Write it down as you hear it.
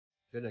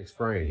Gen X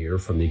Brian here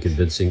from the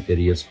Convincing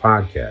Idiots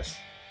podcast.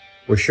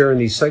 We're sharing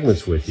these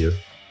segments with you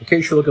in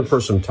case you're looking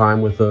for some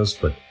time with us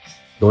but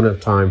don't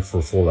have time for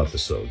a full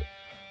episode.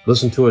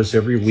 Listen to us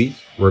every week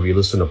wherever you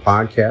listen to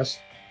podcasts.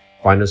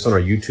 Find us on our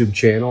YouTube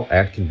channel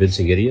at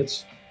Convincing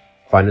Idiots.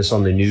 Find us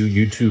on the new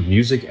YouTube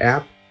Music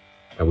app.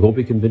 And we hope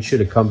we convince you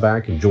to come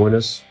back and join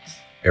us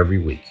every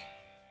week.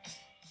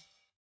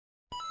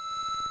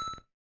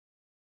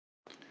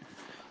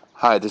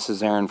 Hi, this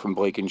is Aaron from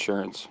Blake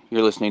Insurance.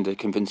 You're listening to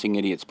Convincing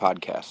Idiots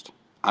podcast.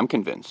 I'm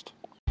convinced.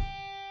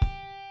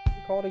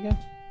 Call it again?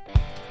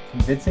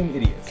 Convincing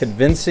Idiots.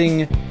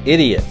 Convincing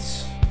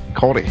Idiots.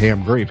 Called it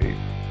ham gravy.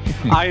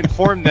 I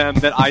informed them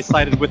that I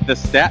sided with the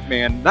stat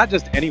man, not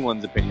just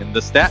anyone's opinion,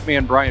 the stat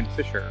man Brian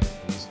Fisher.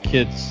 These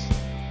kids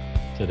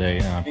today.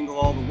 Jingle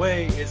All the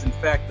Way is in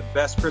fact the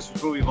best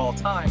Christmas movie of all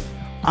time.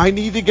 I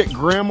need to get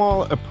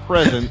Grandma a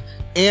present,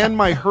 and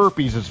my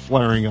herpes is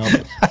flaring up.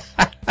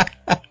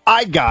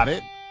 I got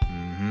it.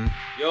 Mm-hmm.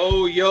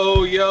 Yo,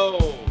 yo,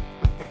 yo.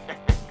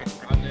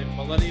 I'm the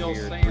millennial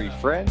We're Santa. three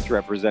friends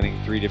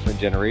representing three different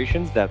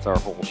generations. That's our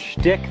whole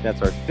shtick.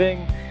 That's our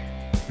thing.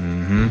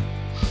 Mm-hmm.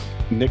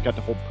 Nick got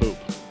to hold poop.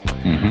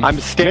 Mm-hmm. I'm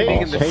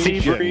standing in the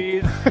sea Cajun.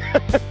 breeze,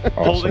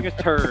 holding a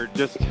turd,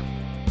 just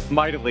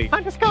mightily.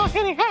 I'm just going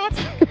hitting hats.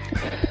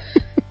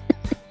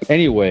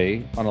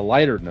 Anyway, on a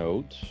lighter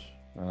note,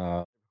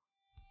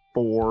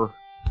 4,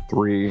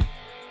 3.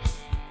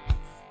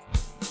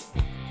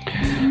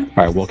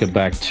 all right, welcome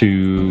back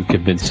to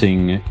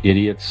Convincing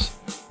Idiots,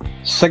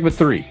 segment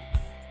 3.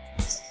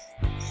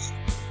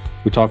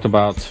 We talked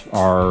about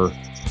our,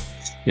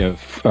 in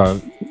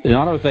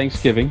honor of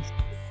Thanksgiving,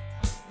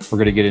 we're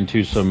going to get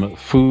into some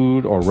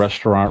food or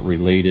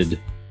restaurant-related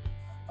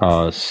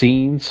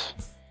scenes.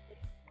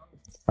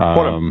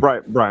 Hold on,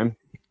 Brian.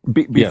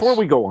 Before Yes.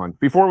 we go on,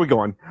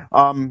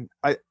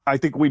 I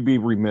think we'd be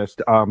remiss.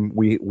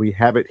 We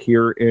have it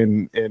here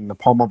in the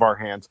palm of our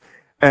hands,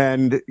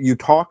 and you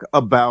talk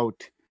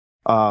about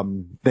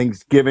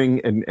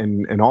Thanksgiving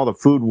and all the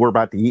food we're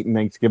about to eat in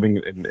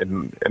Thanksgiving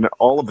and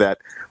all of that.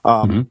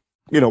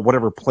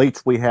 Whatever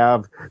plates we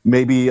have,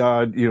 maybe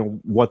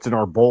what's in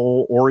our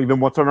bowl or even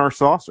what's on our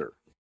saucer.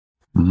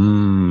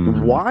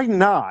 Why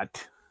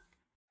not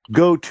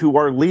go to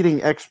our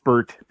leading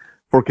expert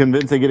for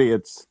Convincing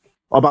Idiots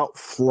about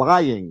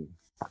flying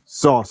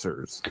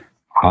saucers?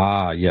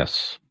 Ah,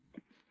 yes.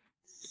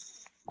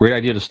 Great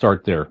idea to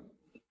start there.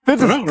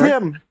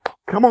 Tim,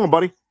 come on,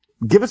 buddy.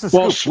 Give us a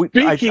scoop.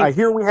 I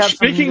hear we have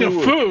Speaking of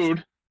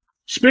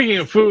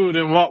food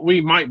and what we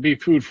might be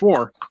food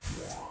for,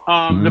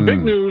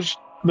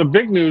 the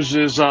big news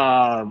is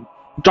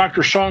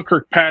Dr. Sean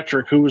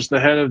Kirkpatrick, who is the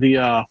head of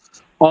the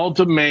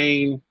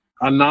All-Domain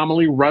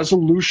Anomaly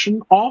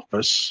Resolution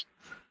Office,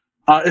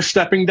 is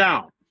stepping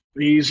down.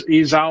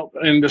 He's out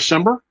in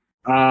December.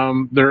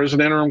 There is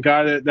an interim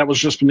guy that was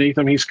just beneath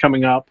him. He's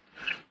coming up.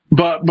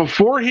 But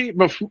before he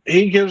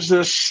gives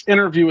this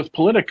interview with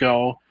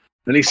Politico,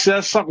 and he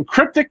says something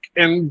cryptic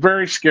and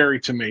very scary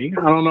to me.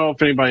 I don't know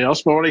if anybody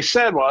else, but what he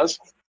said was,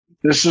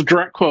 this is a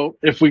direct quote,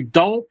 "If we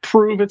don't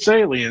prove it's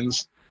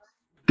aliens,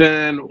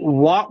 then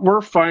what we're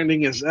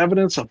finding is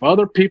evidence of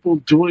other people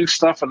doing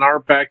stuff in our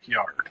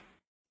backyard."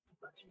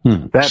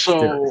 That's so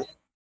scary.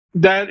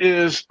 That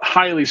is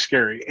highly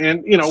scary.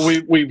 And,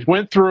 we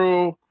went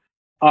through,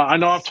 I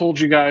know I've told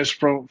you guys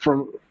from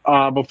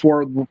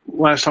before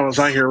last time I was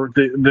out here,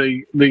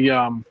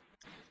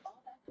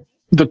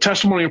 the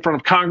testimony in front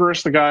of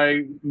Congress,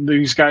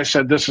 these guys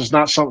said this is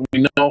not something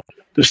we know.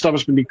 This stuff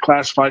has been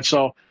declassified.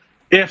 So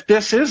if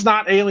this is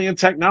not alien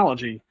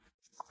technology,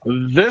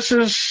 this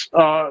is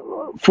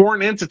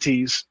foreign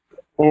entities,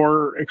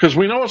 or because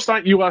we know it's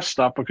not U.S.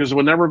 stuff because it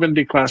would never have been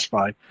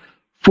declassified.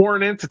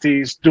 Foreign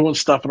entities doing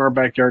stuff in our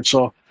backyard.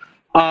 So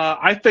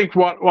I think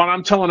what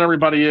I'm telling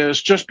everybody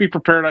is just be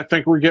prepared. I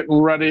think we're getting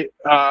ready.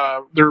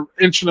 They're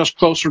inching us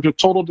closer to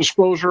total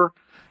disclosure,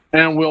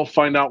 and we'll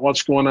find out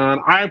what's going on.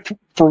 I,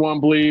 for one,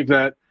 believe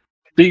that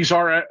these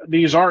are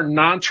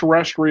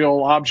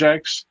non-terrestrial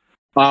objects,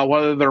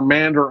 whether they're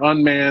manned or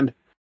unmanned.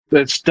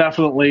 That's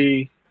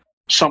definitely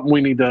something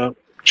we need to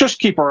just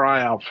keep our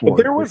eye out for.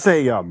 There was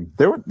some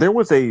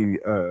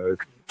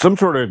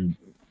sort of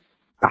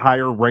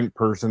higher ranked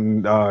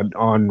person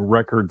on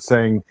record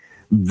saying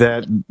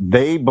that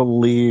they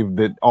believe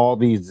that all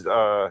these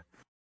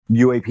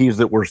UAPs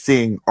that we're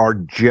seeing are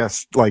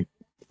just like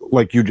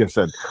you just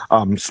said,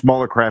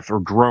 smaller crafts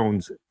or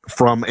drones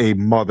from a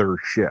mother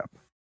ship.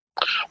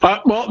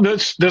 Well,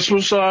 this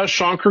was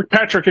Sean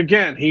Kirkpatrick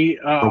again. He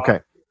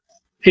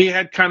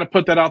had kind of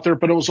put that out there,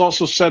 but it was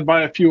also said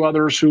by a few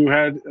others who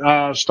had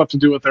stuff to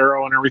do with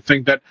Aero and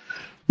everything that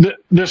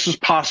this is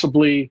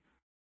possibly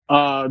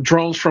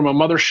drones from a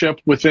mothership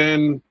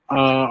within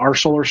our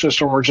solar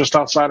system or just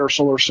outside our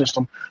solar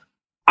system.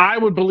 I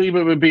would believe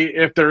it would be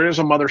if there is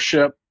a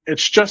mothership,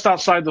 it's just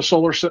outside the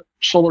solar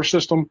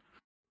system.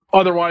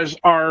 Otherwise,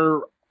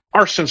 our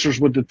sensors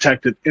would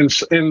detect it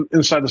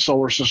inside the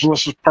solar system.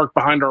 Let's just park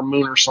behind our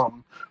moon or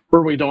something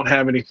where we don't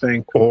have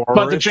anything.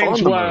 But the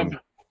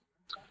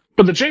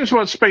James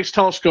Webb Space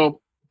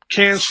Telescope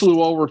can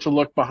flew over to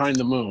look behind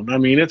the moon. I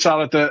mean, it's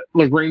out at the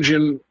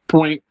Lagrangian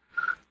point,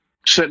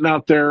 sitting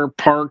out there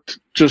parked,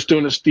 just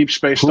doing its deep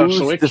space stuff.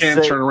 So it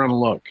can turn around and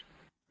look.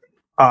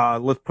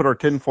 Let's put our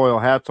tinfoil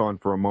hats on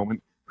for a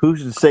moment.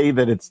 Who's to say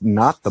that it's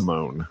not the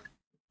moon?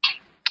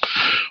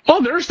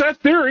 Well, there's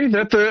that theory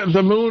that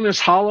the moon is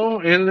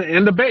hollow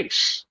in the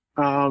base.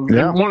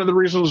 And one of the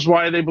reasons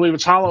why they believe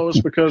it's hollow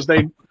is because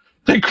they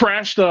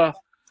crashed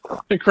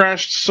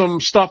some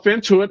stuff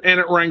into it and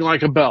it rang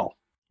like a bell.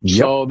 Yep.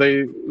 So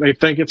they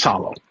think it's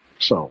hollow.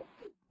 So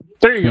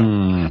there you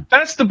go.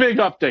 That's the big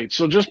update.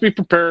 So just be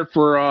prepared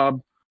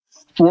for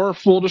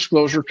full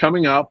disclosure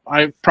coming up.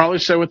 I probably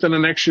say within the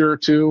next year or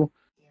two.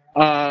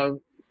 A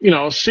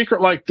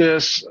secret like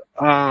this,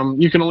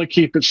 you can only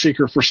keep it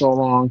secret for so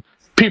long.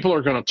 People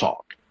are going to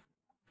talk.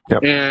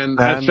 Yep. And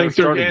I think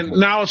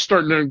now it's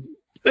starting to,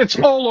 it's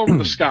all over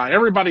the sky.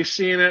 Everybody's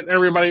seeing it.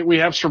 We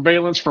have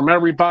surveillance from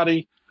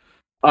everybody.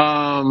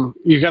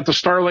 You got the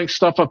Starlink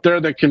stuff up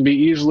there that can be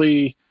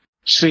easily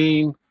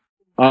seen.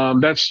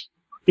 That's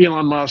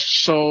Elon Musk.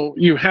 So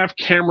you have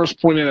cameras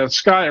pointing at the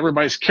sky.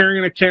 Everybody's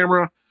carrying a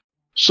camera.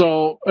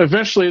 So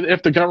eventually,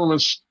 if the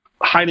government's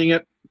hiding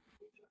it,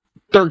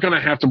 they're going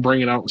to have to bring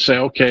it out and say,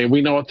 okay,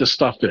 we know what this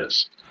stuff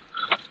is.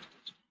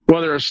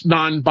 Whether it's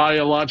non-human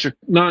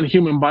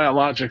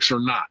biologics or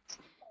not.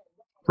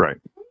 Right.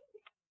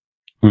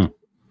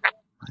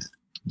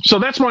 So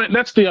that's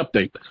the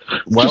update.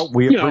 Well,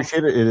 we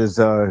appreciate it. It is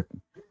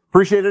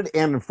appreciated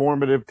and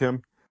informative,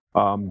 Tim.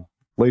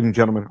 Ladies and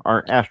gentlemen,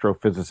 our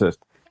astrophysicist,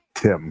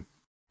 Tim.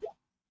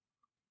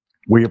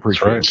 We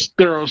appreciate it.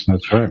 There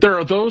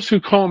are those who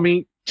call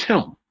me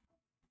Tim.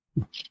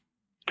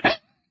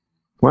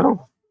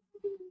 Well,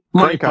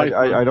 Frank,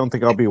 I don't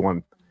think I'll be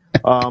one.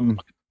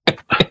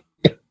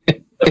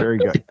 Very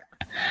good.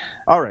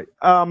 All right.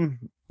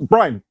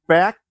 Brian,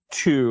 back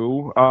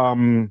to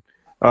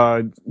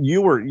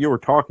you were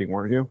talking,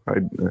 weren't you?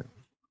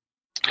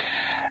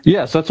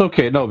 Yes, that's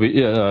okay. No,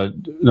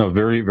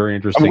 very, very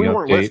interesting. We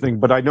weren't listening,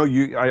 but I know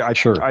you.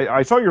 Sure.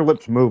 I saw your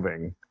lips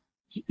moving.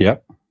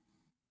 Yep.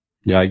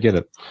 Yeah, I get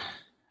it.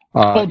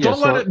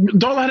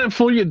 Don't let him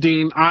fool you,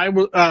 Dean.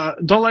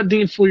 Don't let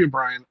Dean fool you,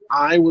 Brian.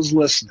 I was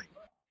listening.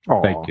 Oh,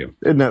 thank you.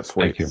 Isn't that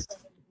sweet? Thank you.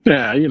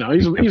 Yeah,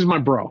 he's my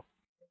bro.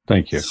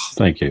 Thank you.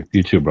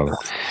 You too, brother.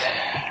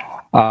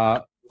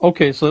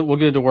 Okay, so we'll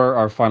get into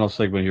our final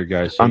segment here,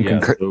 guys. So, I'm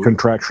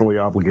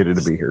contractually obligated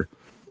to be here.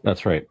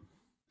 That's right.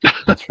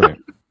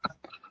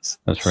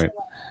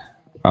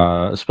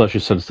 Especially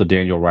since the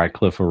Daniel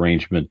Radcliffe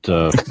arrangement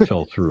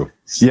fell through.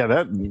 Yeah,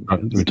 that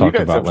we talked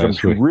about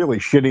last week. Really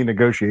shitty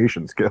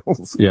negotiation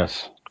skills.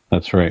 Yes,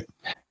 that's right.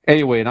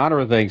 Anyway, in honor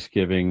of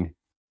Thanksgiving,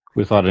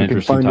 we thought an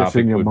interesting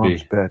topic would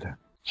be. Bed.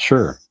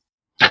 Sure,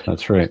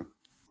 that's right.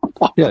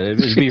 Yeah,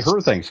 it'd be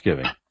her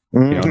Thanksgiving.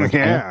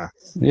 Yeah.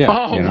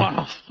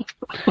 Wow.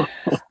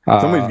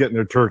 Somebody's getting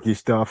their turkey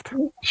stuffed.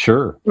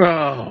 Sure.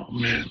 Oh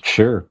man.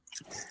 Sure.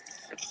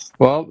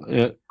 Well,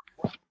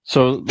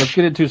 so let's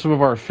get into some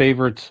of our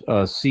favorite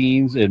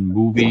scenes in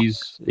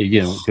movies.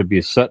 Again, it could be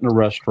a set in a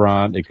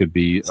restaurant. It could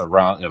be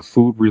around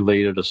food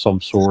related of some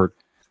sort,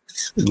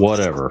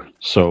 whatever.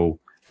 So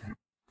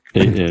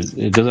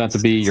it doesn't have to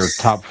be your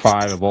top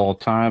 5 of all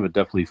time, but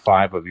definitely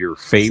 5 of your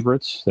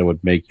favorites that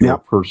would make your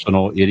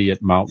personal idiot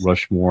Mount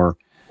Rushmore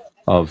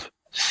of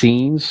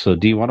scenes. So,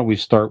 Dee, why don't we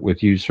start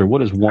with you, sir?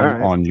 What is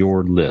one on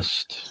your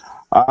list?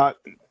 Well,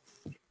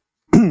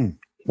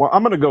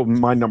 I'm going to go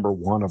my number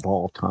 1 of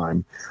all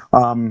time.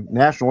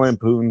 National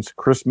Lampoon's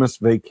Christmas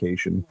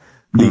Vacation.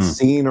 The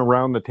scene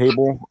around the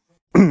table,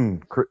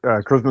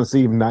 Christmas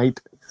Eve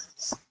night.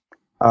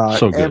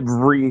 So good.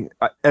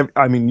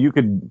 I mean, you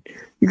could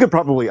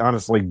probably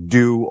honestly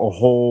do a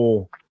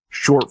whole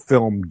short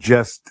film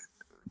just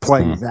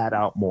playing that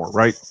out more,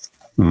 right?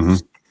 Mm-hmm.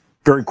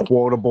 Very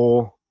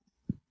quotable.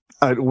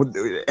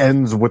 It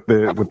ends with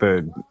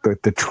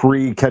the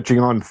tree catching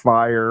on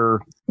fire,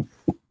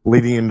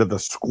 leading into the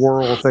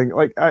squirrel thing.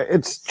 Like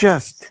it's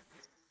just,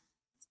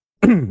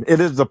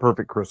 it is the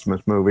perfect Christmas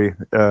movie,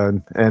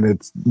 and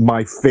it's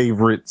my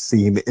favorite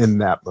scene in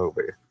that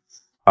movie.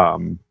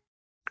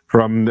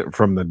 From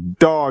the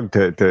dog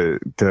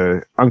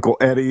to Uncle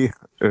Eddie,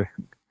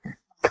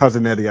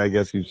 Cousin Eddie, I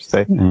guess you should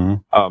say.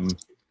 Mm-hmm.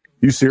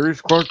 You serious,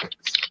 Clark?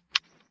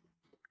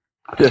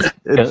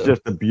 It's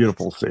just a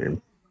beautiful scene.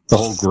 The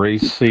whole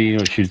Grace scene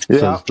where she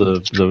says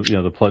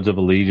the Pledge of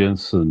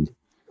Allegiance, and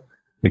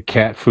the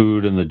cat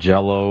food and the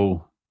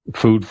Jello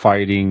food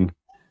fighting,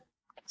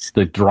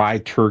 the dry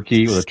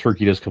turkey where the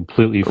turkey just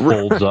completely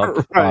folds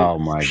up. Right. Oh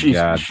my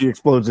God! She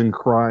explodes in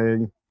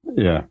crying.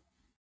 Yeah.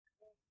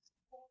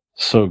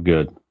 So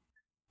good.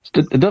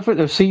 Definitely,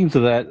 there's scenes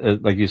of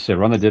that, like you said,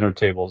 around the dinner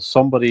table.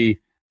 Somebody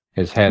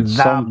has had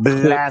the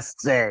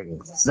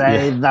blessing.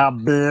 Say the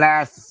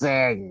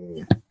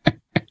blessing.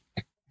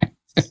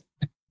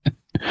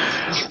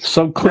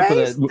 Some clip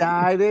Grace of that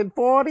died in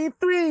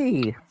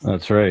 43.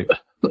 That's right.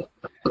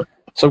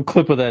 Some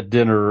clip of that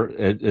dinner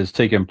is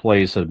taking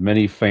place at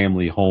many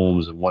family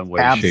homes in one way,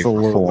 shape,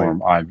 or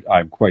form.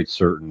 I'm quite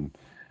certain.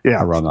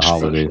 Yeah. Around the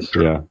holidays.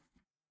 Sure. Yeah.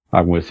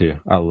 I'm with you.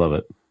 I love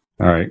it.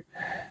 All right.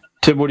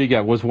 Tim, what do you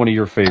got? What's one of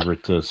your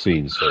favorite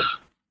scenes?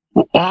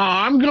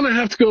 I'm going to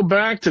have to go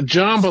back to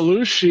John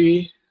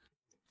Belushi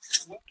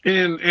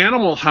in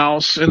Animal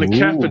House in the Ooh.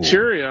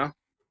 cafeteria.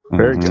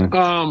 Very good.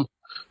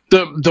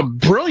 The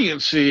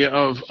brilliancy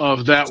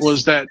of that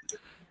was that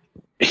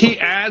he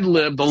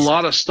ad-libbed a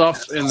lot of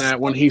stuff in that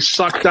when he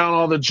sucked down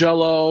all the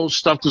Jell-O,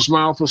 stuffed his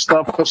mouth with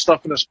stuff, put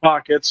stuff in his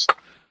pockets.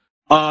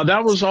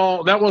 That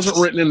wasn't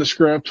written in the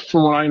script,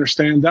 from what I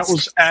understand. That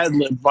was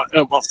ad-libbed,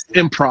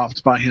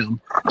 improv by him.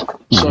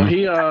 So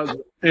he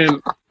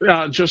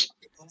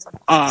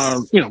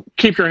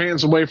keep your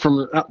hands away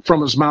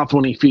from his mouth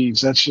when he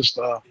feeds. That's just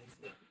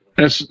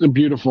that's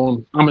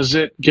beautiful. I'm a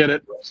zit, get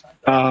it?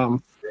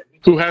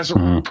 Who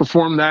hasn't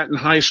performed that in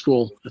high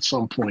school at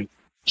some point?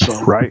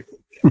 So Right.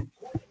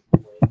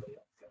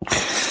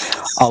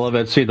 I love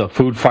that. See, the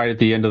food fight at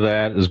the end of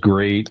that is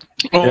great.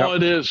 Oh,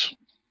 it is.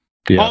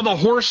 Yeah. Oh, the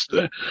horse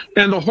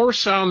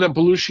sound that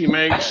Belushi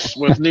makes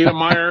with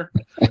Niedermeyer.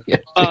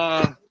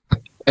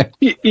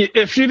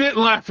 If you didn't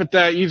laugh at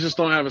that, you just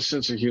don't have a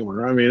sense of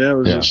humor. I mean, that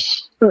was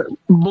just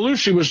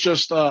Belushi was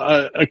just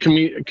a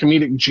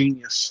comedic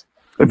genius.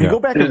 If you go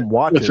back and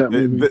watch What's it,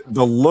 that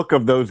the look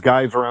of those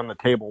guys around the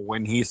table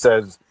when he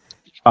says,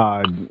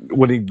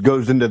 when he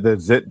goes into the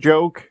zit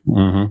joke,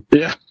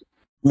 Yeah.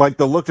 like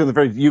the looks in the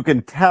face, you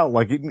can tell,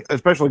 like,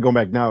 especially going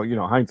back now,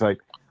 hindsight,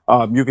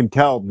 you can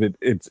tell that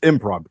it's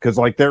improv because,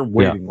 like, they're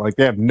waiting, like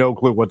they have no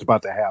clue what's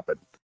about to happen.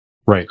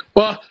 Right.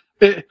 Well,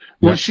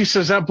 when she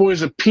says that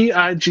boy's a pig,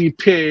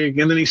 pig,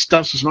 and then he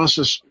stuffs his mouth,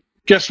 says,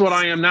 "Guess what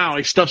I am now?"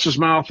 He stuffs his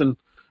mouth, and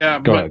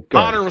Go ahead.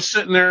 Otter was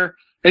sitting there,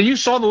 and you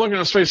saw the look on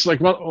his face, like,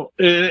 what?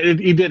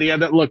 He did. He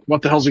had that look.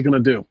 What the hell's he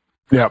going to do?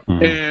 Yeah.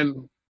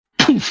 And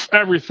poof,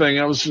 everything.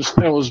 That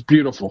was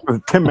beautiful.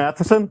 Tim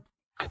Matheson?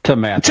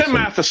 Tim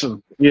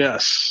Matheson.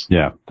 Yes.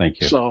 Yeah.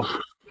 Thank you. So,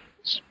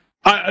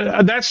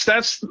 that's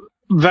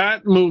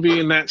that movie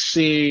and that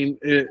scene.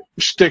 It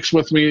sticks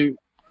with me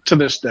to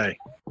this day.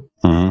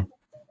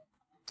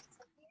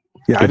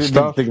 Yeah, Good I didn't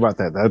stuff. even think about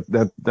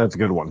that. That's a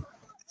good one.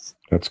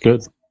 That's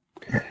good.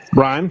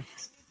 Brian,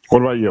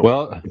 what about you?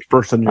 Well,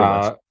 First on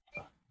your list.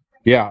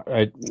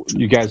 yeah,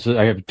 you guys,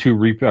 I have two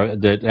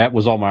that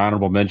was all my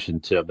honorable mention,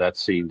 Tim. That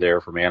scene there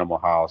from Animal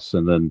House,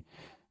 and then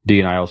Dee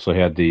and I also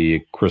had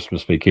the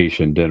Christmas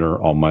Vacation dinner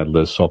on my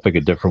list, so I'll pick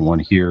a different one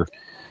here.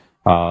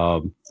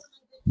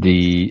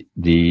 The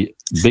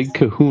Big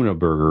Kahuna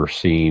Burger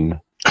scene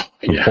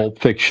from Pulp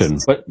Fiction,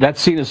 but that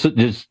scene is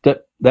just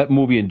that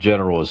movie in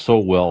general is so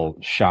well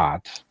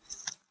shot.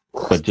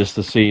 But just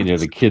the scene,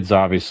 the kids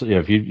obviously,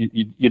 if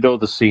you know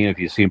the scene, if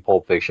you've seen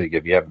Pulp Fiction,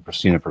 if you haven't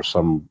seen it for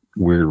some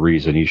weird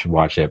reason, you should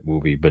watch that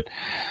movie. But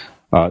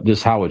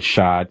this how it's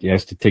shot. He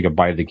has to take a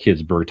bite of the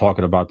kid's burger,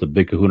 talking about the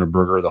Big Kahuna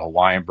Burger, the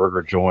Hawaiian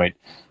burger joint,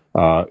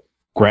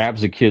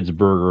 grabs the kid's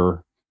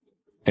burger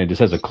and just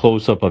has a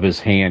close-up of his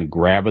hand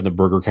grabbing the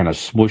burger, kind of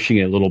smushing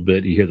it a little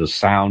bit. You hear the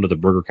sound of the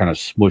burger kind of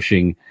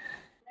smushing,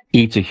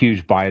 eats a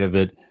huge bite of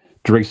it,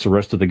 drinks the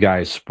rest of the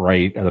guy's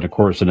Sprite, and then, of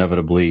course,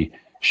 inevitably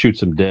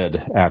shoots him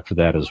dead after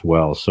that as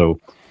well. So,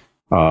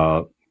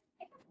 and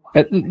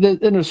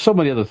there's so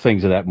many other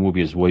things in that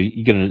movie as well.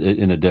 You get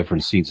in the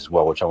different scenes as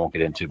well, which I won't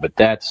get into. But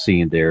that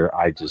scene there,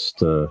 I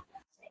just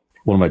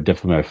one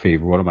of my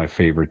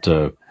favorite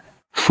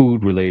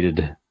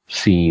food-related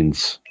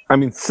scenes. I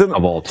mean,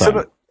 of all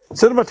time.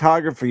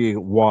 Cinematography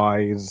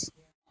wise,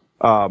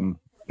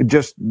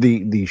 just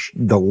the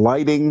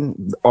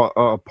lighting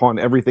upon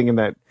everything in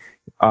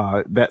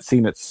that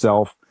scene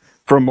itself,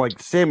 from like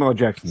Samuel L.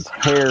 Jackson's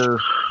hair,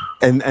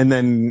 and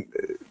then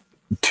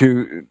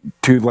to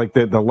like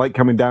the light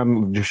coming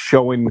down, just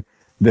showing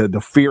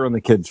the fear on the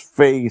kid's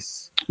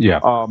face. Yeah.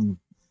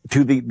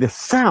 To the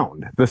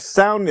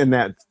sound in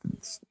that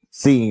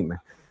scene,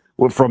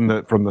 from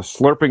the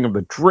slurping of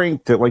the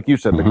drink to, like you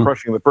said, the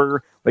crushing of the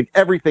burger, like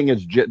everything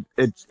is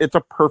it's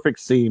a perfect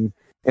scene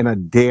in a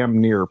damn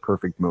near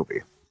perfect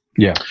movie.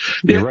 Yeah,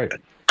 you're right.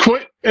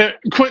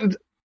 Quentin,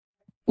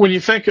 when you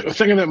think of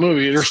that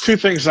movie, there's two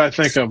things I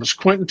think of. It's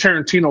Quentin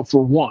Tarantino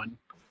for one.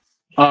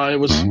 It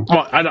was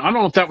well, I don't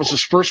know if that was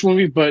his first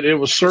movie, but it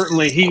was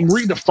certainly, he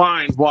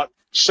redefined what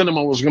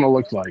cinema was going to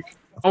look like.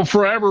 I'll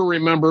forever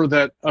remember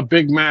that a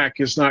Big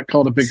Mac is not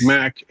called a Big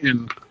Mac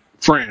in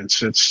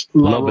France. It's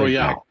La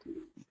Royale.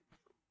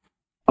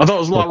 I thought it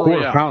was La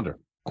Royale.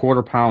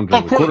 Quarter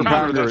pounder. Quarter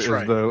pounder, that's is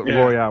right. the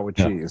Royale with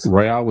cheese.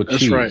 Royale with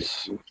cheese. Right.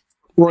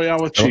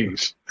 Royale with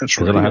cheese. That's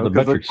right. They don't have the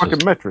metric fucking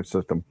system. metric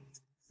system.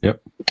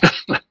 Yep.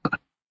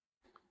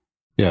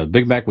 Yeah,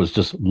 Big Mac was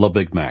just La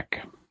Big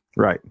Mac.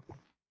 Right.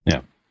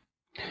 Yeah.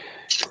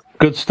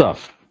 Good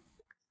stuff.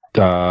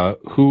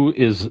 Who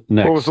is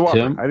next? What was the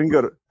Tim? I didn't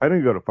go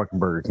to fucking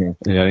Burger King.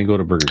 Yeah, I didn't go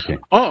to Burger King.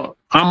 Oh,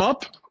 I'm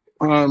up.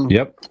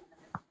 Yep.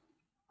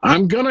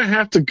 I'm gonna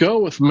have to go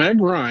with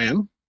Meg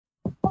Ryan.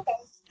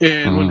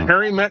 And when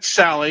Harry Met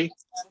Sally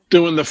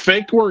doing the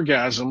fake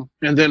orgasm,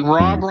 and then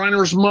Rob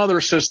Reiner's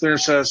mother sits there and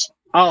says,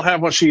 "I'll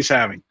have what she's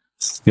having."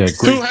 Yeah,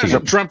 great. Who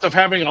hasn't dreamt of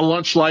having a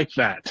lunch like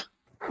that?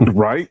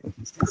 Right.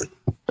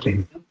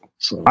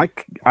 So.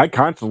 I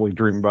constantly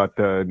dream about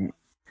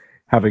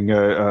having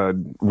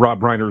Rob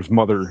Reiner's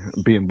mother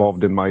be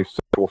involved in my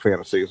sexual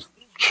fantasies.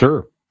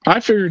 Sure. I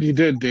figured you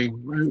did,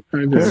 Dean.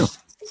 I did.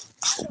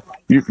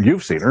 Yeah.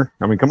 You've seen her.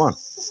 I mean, come on.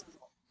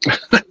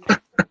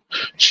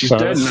 She's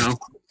dead now.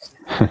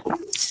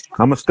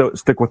 I'm going to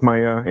stick with my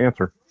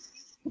answer.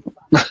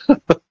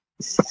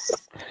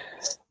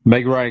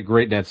 Meg Ryan,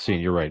 great in that scene.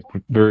 You're right.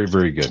 Very,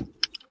 very good.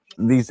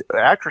 These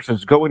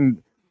actresses go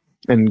in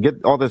and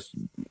get all this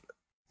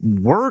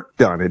work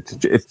done.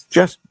 It's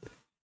just,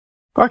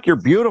 fuck, you're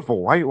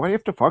beautiful. Why do you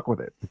have to fuck with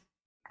it?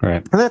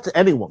 Right. And that's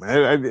any woman.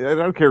 I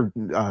don't care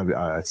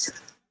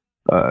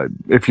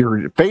if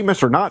you're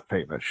famous or not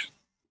famous.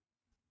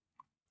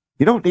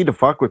 You don't need to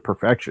fuck with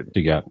perfection.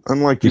 You got.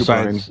 Unlike you,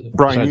 Brian.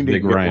 Brian, you need to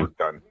get work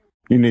done.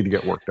 You need to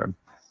get work done.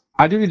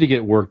 I do need to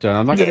get work done.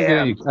 I'm not going to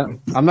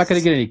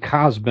get any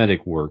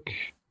cosmetic work,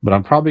 but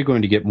I'm probably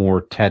going to get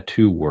more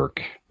tattoo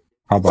work.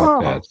 How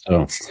about that?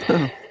 So,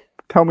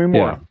 tell me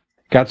more. Yeah.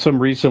 Got some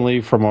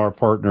recently from our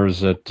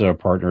partners our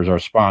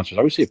sponsors. I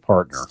always say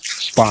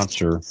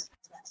sponsor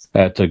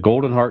at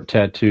Golden Heart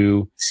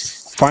Tattoo.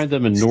 Find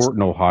them in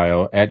Norton,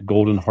 Ohio at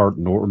Golden Heart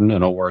Norton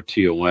and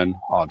ORTON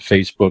on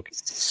Facebook.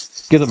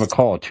 Give them a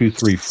call at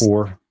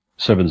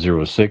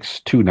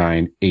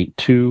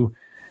 234-706-2982.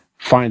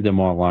 Find them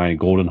online,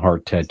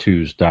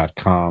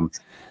 goldenhearttattoos.com.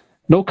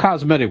 No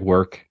cosmetic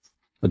work,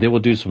 but they will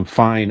do some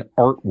fine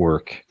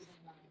artwork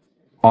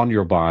on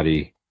your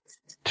body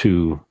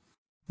to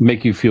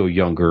make you feel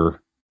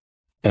younger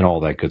and all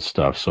that good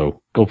stuff.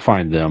 So go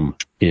find them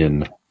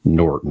in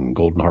Norton,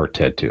 Golden Heart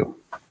Tattoo.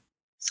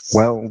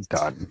 Well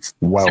done.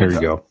 There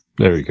you go.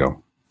 There you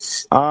go.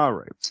 All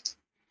right.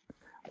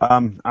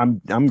 I'm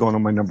going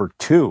on my number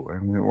 2. I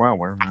mean, wow,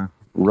 we're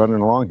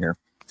running along here.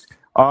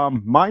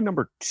 My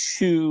number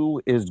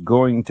 2 is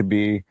going to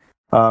be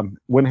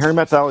when Harry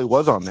Met Sally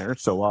was on there,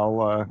 so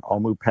I'll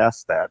move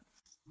past that.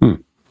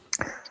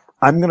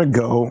 I'm gonna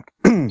go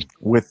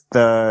with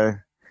the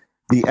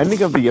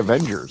ending of the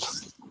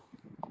Avengers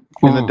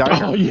in the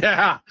diner. Oh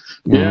yeah.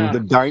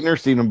 The diner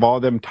scene of all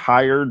them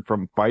tired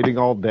from fighting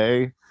all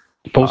day.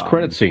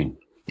 Post-credit scene.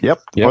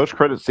 Yep.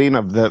 Post-credit scene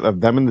of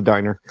them in the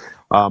diner.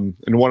 And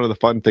one of the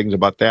fun things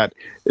about that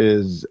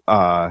is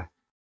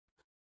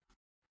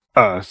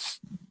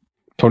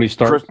Tony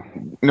Stark.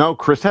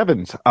 Chris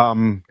Evans.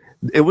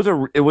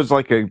 It was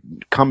like a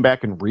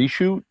comeback and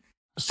reshoot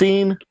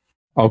scene.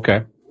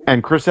 Okay.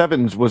 And Chris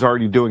Evans was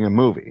already doing a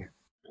movie,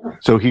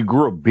 so he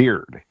grew a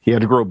beard. He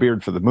had to grow a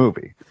beard for the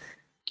movie.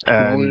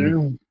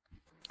 And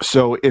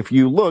so if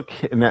you look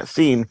in that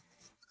scene,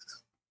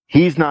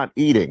 he's not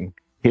eating,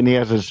 and he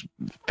has his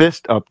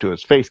fist up to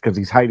his face because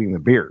he's hiding the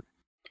beard.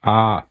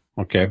 Ah,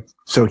 okay.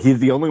 So he's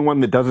the only one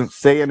that doesn't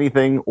say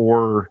anything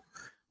or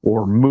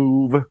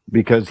move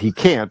because he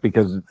can't,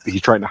 because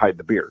he's trying to hide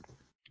the beard.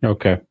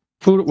 Okay.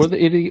 Food. What are they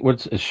eating?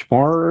 What's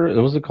schmar?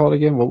 What was it called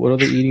again? What are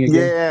they eating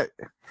again?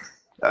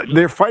 Yeah,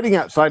 they're fighting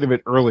outside of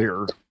it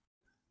earlier.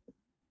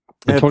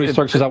 And Tony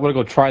Stark says, "I want to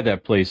go try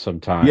that place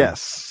sometime."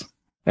 Yes.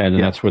 And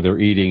then that's where they're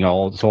eating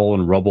it's all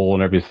in rubble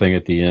and everything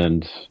at the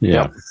end.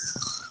 Yeah.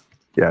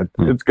 Yeah,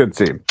 it's a good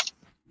scene.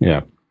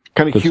 Yeah.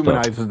 Kind of Good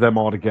humanizes stuff. them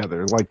all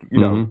together. Like, you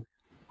know,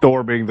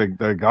 Thor being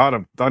the god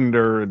of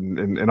thunder,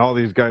 and all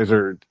these guys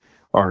are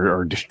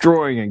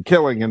destroying and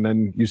killing, and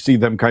then you see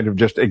them kind of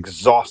just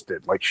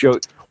exhausted. Like, show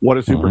what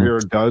a superhero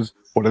does.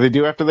 What do they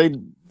do after they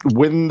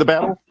win the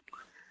battle?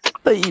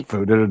 They eat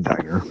food at a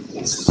diner.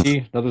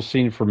 Another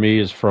scene for me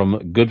is from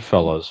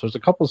Goodfellas. There's a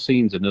couple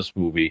scenes in this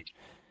movie.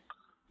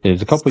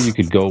 There's a couple you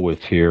could go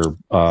with here.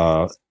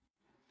 I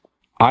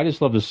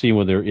just love the scene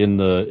when they're in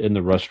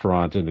the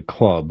restaurant, in the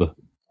club.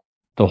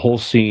 The whole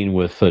scene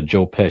with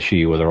Joe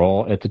Pesci, where they're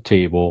all at the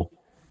table.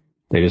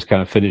 They just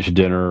kind of finish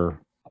dinner,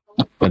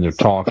 and they're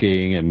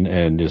talking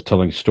and just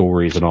telling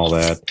stories and all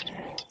that.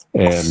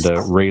 And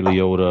Ray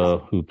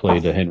Liotta, who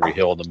played Henry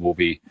Hill in the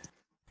movie,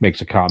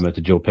 makes a comment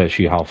to Joe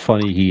Pesci how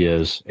funny he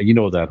is. And you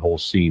know that whole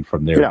scene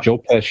from there. Yeah. Joe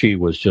Pesci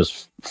was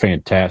just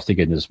fantastic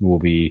in this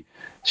movie,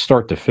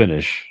 start to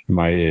finish, in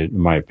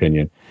my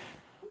opinion.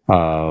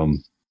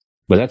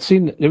 But that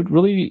scene,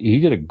 he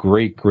did a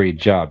great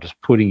job just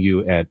putting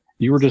you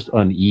you were just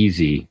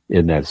uneasy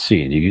in that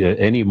scene. At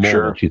any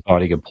moment you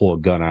thought he could pull a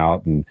gun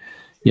out and,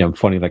 I'm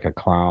funny like a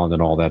clown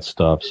and all that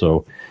stuff.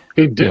 So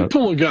he did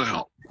pull a gun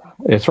out.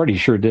 That's right, he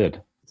sure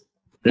did.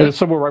 Yeah. And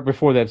somewhere right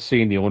before that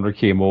scene, the owner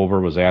came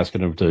over, was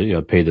asking him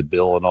to pay the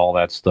bill and all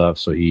that stuff.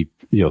 So he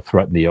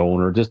threatened the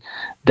owner. Just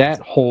that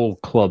whole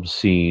club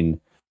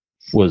scene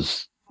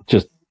was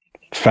just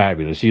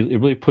fabulous. It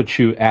really puts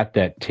you at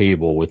that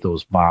table with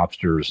those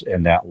mobsters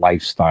and that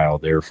lifestyle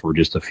there for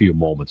just a few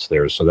moments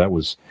there. So that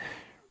was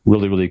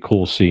really, really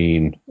cool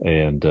scene.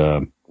 And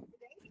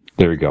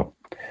there you go.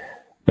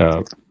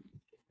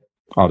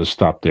 I'll just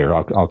stop there.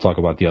 I'll talk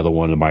about the other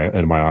one in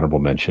my honorable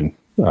mention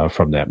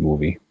from that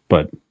movie.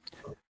 But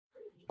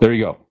there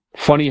you go.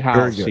 Funny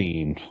house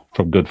scene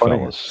from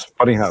Goodfellas.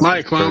 Funny house. Am I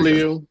a clown to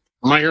you?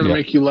 Am I here to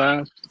make you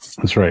laugh?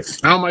 That's right.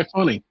 How am I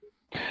funny?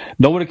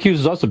 No one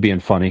accuses us of being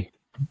funny.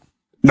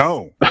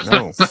 No.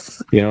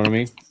 You know what I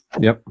mean?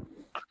 Yep.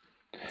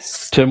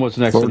 Tim, what's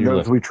next on your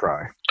list? We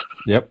try.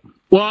 Yep.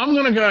 Well, I'm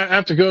going to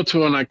have to go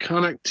to an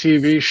iconic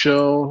TV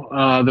show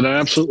that I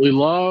absolutely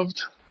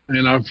loved,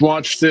 and I've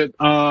watched it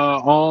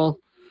all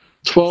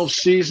 12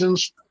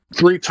 seasons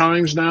 3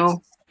 times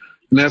now,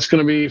 and that's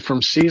going to be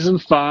from season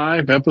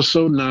 5,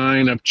 episode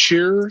 9 of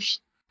Cheers,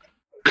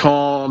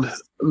 called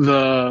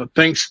The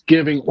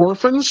Thanksgiving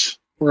Orphans,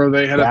 where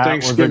they had a That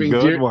Thanksgiving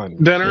was a good one.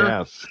 dinner,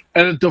 Yes.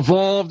 and it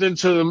devolved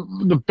into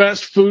the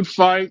best food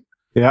fight.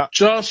 Yeah.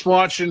 Just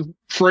watching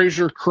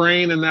Fraser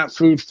Crane in that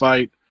food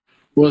fight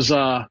was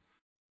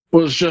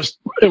just,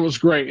 it was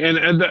great.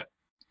 And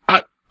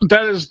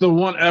that is the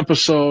one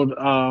episode,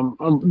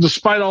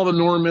 despite all the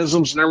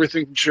normisms and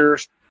everything from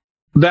Cheers,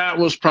 that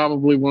was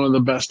probably one of the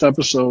best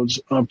episodes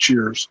of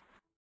Cheers.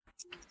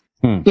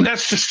 And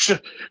that's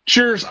just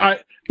Cheers.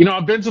 I've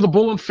been to the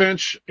Bull and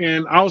Finch,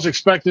 and I was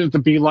expecting it to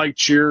be like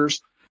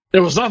Cheers.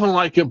 There was nothing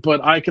like it,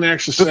 but I can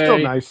actually It's say still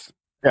nice.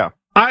 Yeah.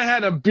 I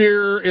had a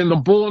beer in the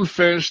Bull and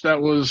Finch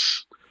that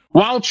was,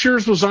 while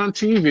Cheers was on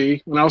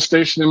TV when I was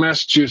stationed in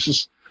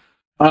Massachusetts.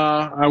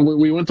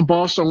 We went to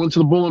Boston, went to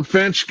the Bull and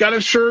Finch, got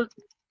a shirt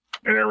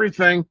and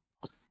everything.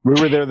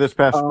 We were there this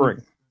past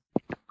spring.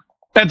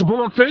 At the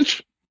Bull and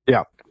Finch?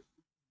 Yeah.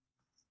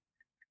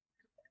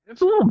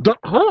 It's a little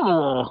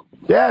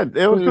Yeah, it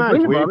was When you nice.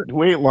 think about it.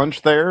 We ate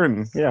lunch there,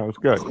 and yeah, it was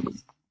good.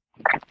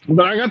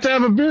 but I got to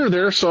have a beer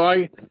there,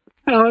 so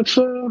that's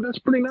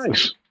pretty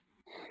nice.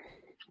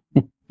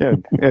 Yeah,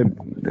 and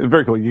it's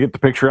very cool. You get the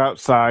picture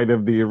outside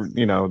of the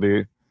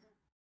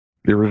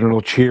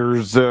original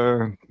Cheers,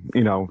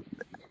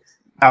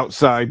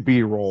 outside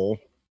B-roll.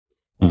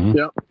 Mhm.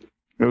 Yep.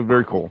 It was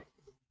very cool.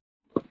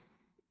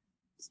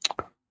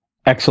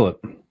 Excellent.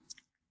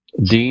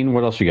 Dean,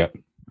 what else you got?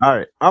 All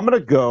right, I'm gonna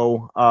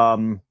go.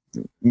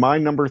 My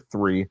number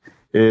 3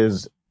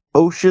 is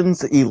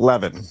Ocean's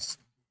 11.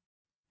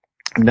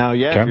 Now,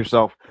 you ask Okay.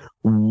 yourself,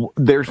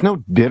 there's no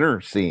dinner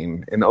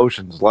scene in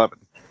Ocean's 11,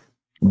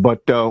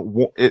 but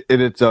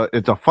it's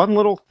a fun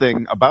little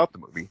thing about the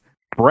movie.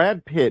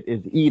 Brad Pitt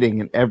is eating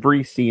in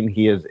every scene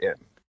he is in.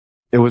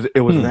 It was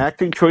an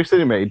acting choice that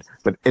he made,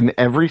 but in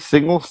every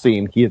single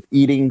scene, he is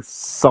eating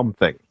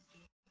something.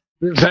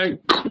 That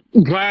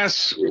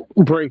glass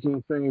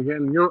breaking thing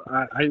again.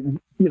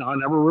 I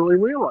never really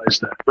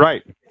realized that.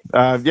 Right.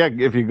 Yeah,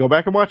 if you go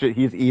back and watch it,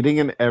 he's eating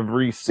in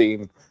every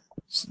scene.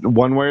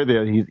 One way or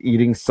the other, he's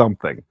eating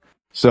something.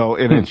 So,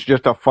 and it's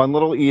just a fun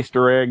little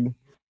Easter egg,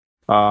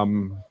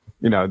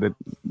 that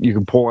you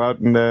can pull out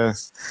and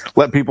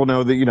let people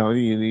know that,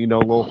 a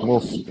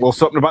little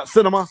something about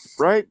cinema,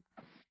 right?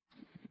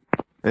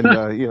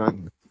 And,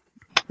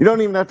 you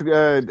don't even have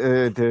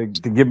to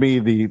give me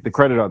the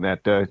credit on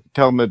that.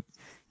 Tell them that,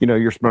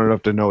 you're smart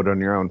enough to know it on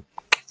your own.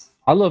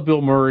 I love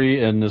Bill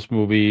Murray in this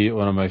movie.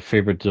 One of my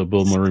favorite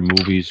Bill Murray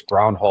movies,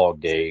 Groundhog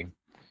Day.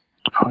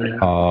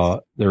 Oh, yeah.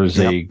 There's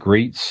a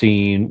great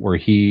scene where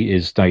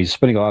he's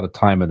spending a lot of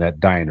time in that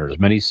diner. There's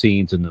many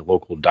scenes in the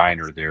local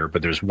diner there,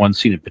 but there's one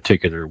scene in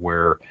particular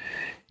where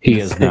he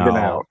is Taken now.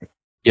 out.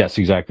 Yes,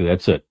 exactly.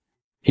 That's it.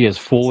 He has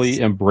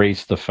fully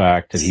embraced the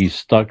fact that he's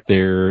stuck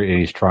there, and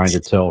he's trying to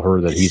tell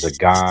her that he's a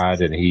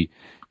god, and he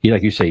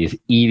like you say, he's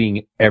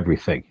eating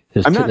everything.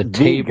 I'm not the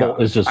table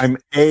god. is just I'm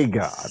a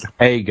god.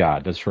 a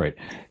god. That's right.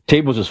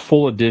 Table's just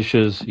full of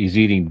dishes. He's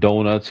eating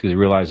donuts because he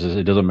realizes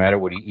it doesn't matter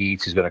what he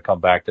eats. He's going to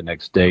come back the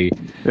next day.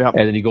 Yep.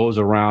 And then he goes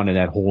around in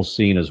that whole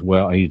scene as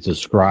well. And he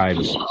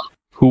describes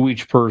who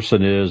each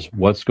person is,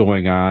 what's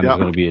going on. Yep. There's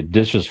going to be a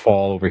dishes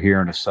fall over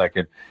here in a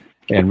second,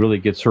 and really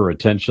gets her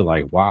attention.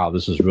 Like, wow,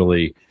 this is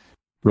really,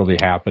 really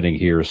happening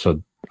here.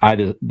 So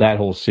that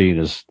whole scene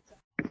is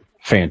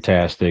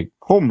fantastic.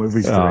 Whole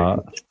movie's great.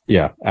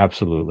 Yeah,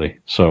 absolutely.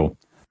 So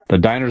the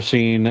diner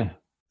scene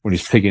when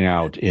he's picking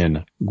out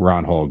in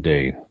Groundhog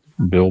Day,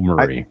 Bill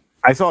Murray.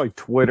 I saw a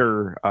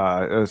Twitter.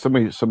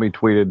 Somebody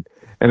tweeted,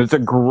 and it's a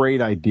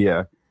great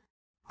idea.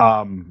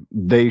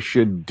 They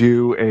should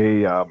do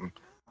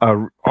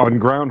on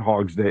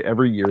Groundhog's Day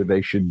every year.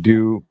 They should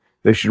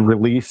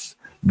release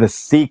the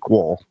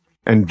sequel,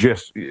 and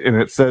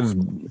it says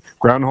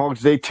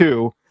Groundhog's Day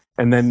 2,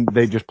 and then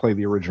they just play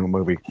the original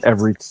movie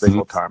every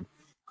single time.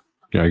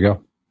 There you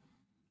go.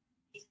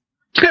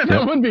 Yeah,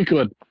 that would be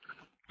good.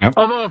 Yep.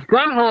 Although if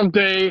Groundhog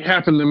Day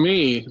happened to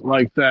me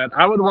like that,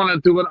 I would want to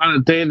do it on a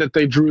day that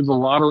they drew the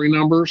lottery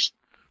numbers,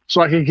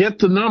 so I could get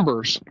the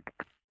numbers,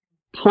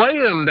 play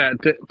them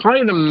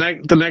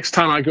the next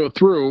time I go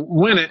through,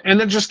 win it, and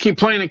then just keep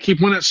playing it, keep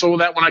winning it, so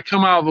that when I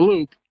come out of the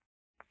loop,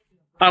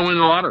 I win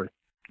the lottery.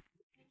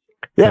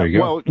 Yeah, There you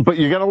go. well, but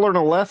you got to learn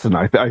a lesson.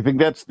 I think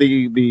that's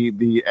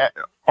the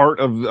art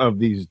of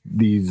these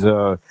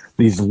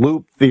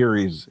loop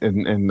theories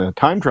in the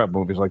time travel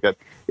movies like that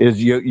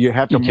is you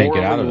have to You can't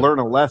get out morally of it. learn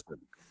a lesson.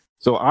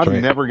 So I'm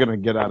Right. never going to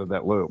get out of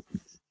that loop.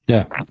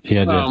 Yeah, he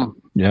had to. Um,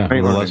 Yeah, ain't the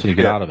learning lesson to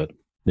get shit. out of it.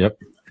 Yep.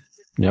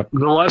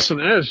 The lesson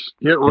is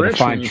get To rich.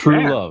 find when you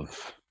true can.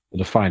 love.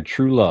 To find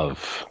true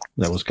love.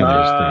 That was kind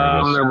of his thing, I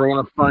I'll guess. never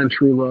want to find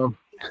true love.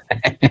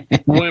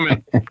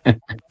 Women.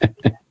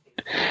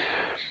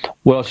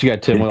 What else you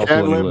got, Tim? You What else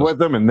can't on your live list? with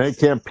them, and they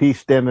can't pee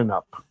standing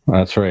up.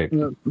 That's right.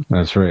 Yeah.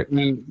 That's right. I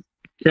mean,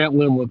 can't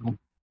live with them.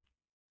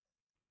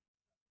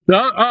 The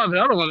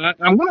other one,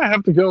 I'm going to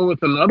have to go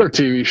with another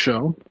TV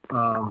show,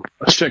 a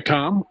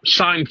sitcom,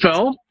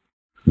 Seinfeld,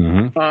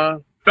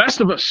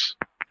 Festivus.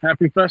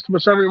 Happy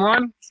Festivus,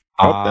 everyone.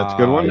 Oh, that's a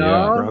good one.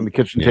 Yeah. Around the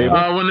kitchen table.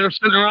 When they're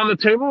sitting around the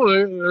table,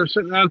 they're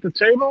sitting at the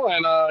table,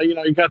 and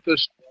you got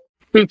this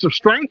feats of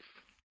strength,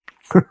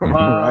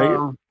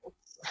 Right.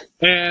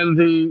 and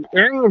the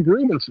airing of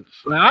grievances.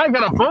 And I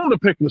got a bone to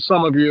pick with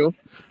some of you.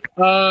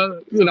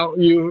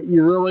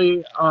 You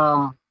really.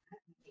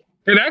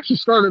 It actually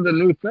started a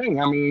new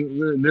thing. I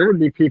mean, there would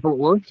be people at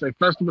work say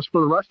Festivus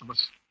for the rest of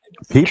us.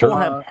 People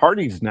have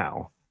parties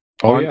now.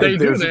 Oh, yeah. They do.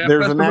 There's, They have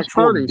there's an Festivus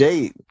actual parties.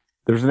 date.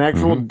 There's an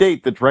actual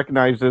date that's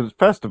recognized as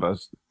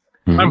Festivus.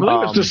 I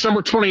believe it's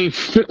December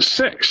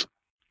 26th.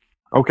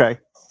 Okay.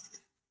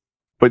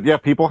 But yeah,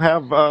 people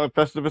have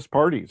Festivus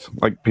parties.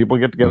 Like people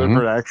get together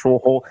for an actual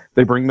whole.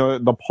 They bring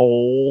the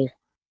pole.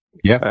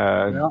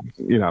 Yeah.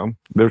 You know,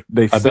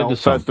 they sell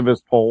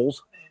Festivus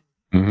poles.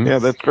 Yeah,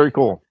 that's very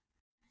cool.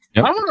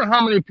 Yep. I wonder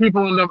how many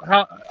people end up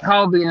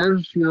how the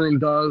emergency room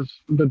does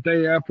the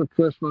day after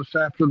Christmas,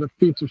 after the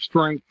feats of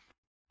strength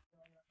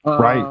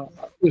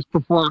is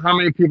performed. How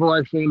many people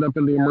actually end up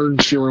in the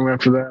emergency room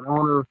after that? I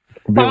wonder if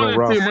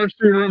the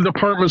emergency room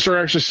departments are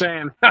actually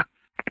saying, it's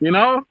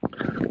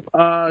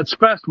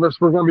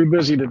Festivus, we're going to be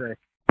busy today.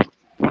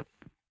 A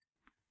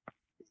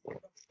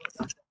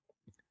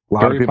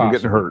lot of people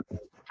getting hurt. A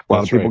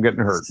lot of people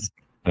getting hurt.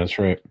 That's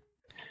right.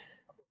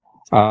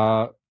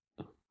 Am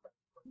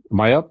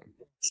I up?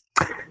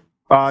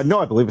 No,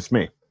 I believe it's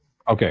me.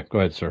 Okay, go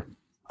ahead, sir.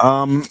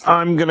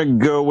 I'm gonna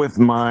go with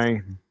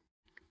my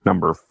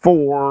number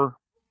 4.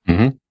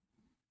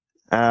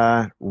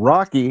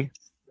 Rocky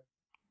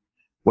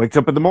wakes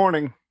up in the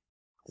morning.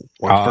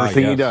 What's the first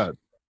thing he does?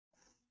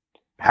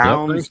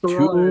 Pounds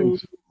 2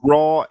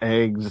 raw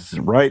eggs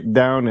right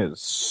down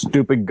his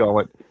stupid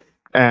gullet,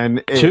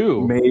 and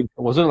it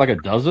wasn't it like a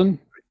dozen?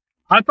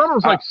 I thought it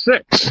was like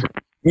 6.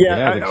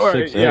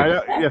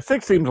 Yeah,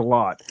 6 seems a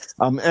lot.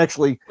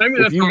 Actually, maybe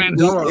that's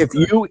if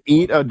you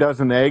eat a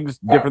dozen eggs,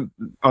 different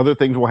other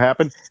things will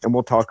happen, and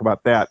we'll talk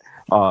about that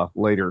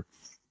later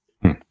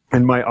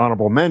in my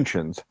honorable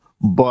mentions.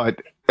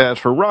 But as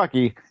for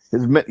Rocky,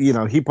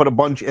 he put a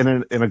bunch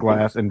in a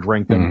glass and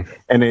drank them,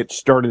 and it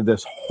started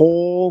this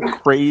whole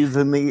craze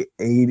in the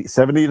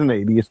 70s and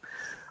 80s.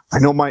 I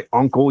know my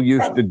uncle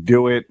used to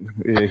do it.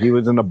 He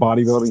was into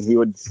bodybuilding. He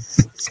would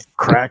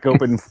crack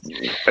open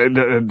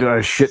a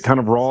shit ton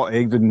of raw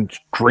eggs and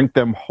drink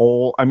them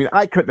whole. I mean,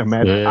 I couldn't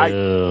imagine.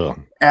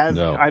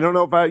 I don't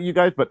know about you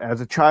guys, but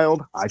as a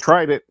child, I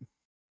tried it.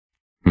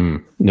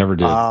 Never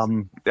did.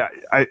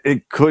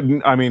 It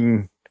couldn't. I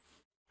mean,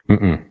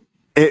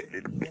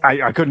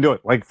 I couldn't do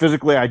it. Like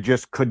physically, I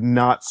just could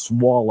not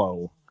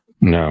swallow.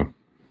 No.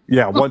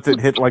 Yeah, once it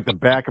hit like the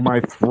back of my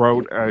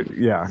throat, I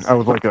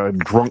was like a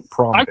drunk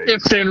prom. I can't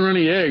stand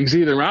runny eggs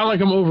either. I like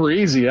them over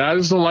easy. I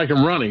just don't like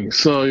them running.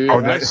 So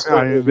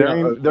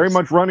very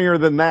much runnier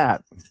than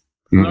that.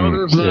 No,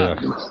 there's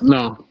not.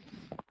 No.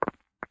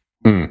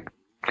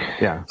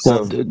 Yeah.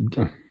 So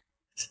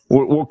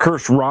we'll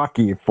curse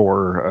Rocky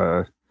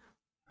for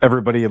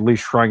everybody at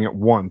least trying it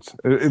once,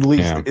 at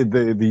least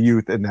the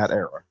youth in that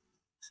era.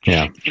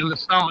 Yeah. And the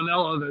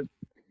salmonella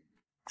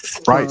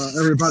that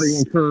everybody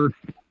incurred.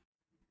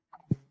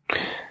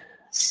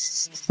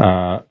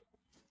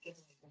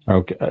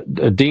 Okay.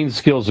 Dean's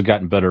skills have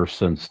gotten better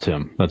since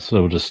Tim.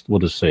 We'll just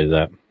say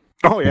that.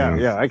 Oh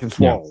yeah. I can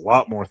swallow a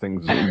lot more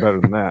things better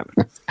than that.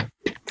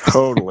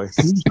 Totally.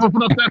 You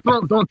open up that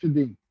throat, don't you,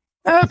 Dean?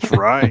 That's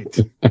right.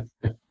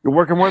 You're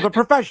working with a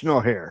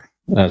professional here.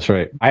 That's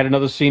right. I had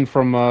another scene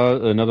from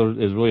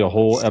is really a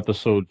whole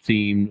episode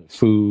themed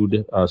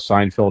food,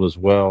 Seinfeld as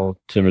well.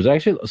 Tim,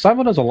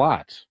 Seinfeld has a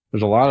lot.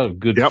 There's a lot of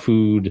good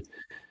food.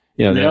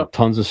 They have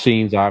tons of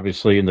scenes,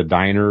 obviously, in the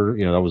diner.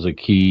 That was a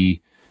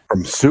key.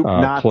 From Soup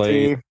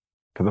Nazi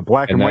to the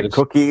black and white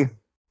cookie.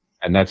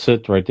 And that's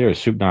it right there,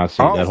 Soup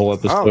Nazi. That whole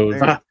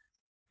episode.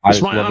 I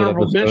just love that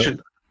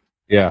episode.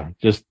 Yeah,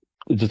 just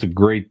a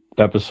great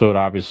episode,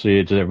 obviously.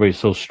 Everybody's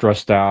so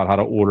stressed out how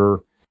to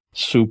order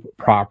soup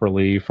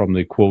properly from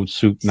the, quote,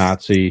 Soup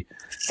Nazi.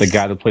 The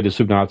guy that played the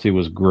Soup Nazi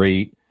was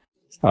great.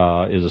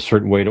 Is a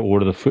certain way to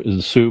order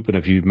the soup, and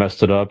if you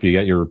messed it up, you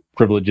got your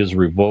privileges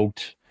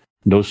revoked.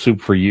 No soup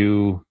for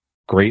you.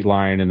 Great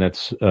line in that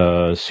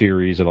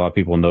series that a lot of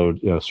people know,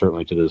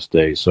 certainly to this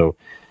day. So,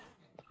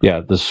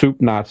 yeah, the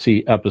Soup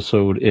Nazi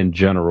episode in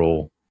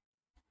general,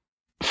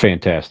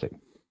 fantastic.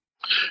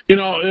 It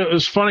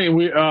was funny.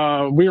 Me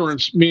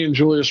and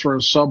Julius were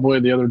in Subway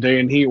the other day,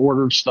 and he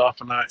ordered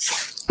stuff, and I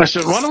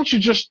said, "Why don't you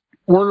just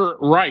order it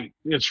right?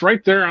 It's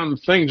right there on the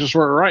thing. Just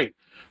order it right."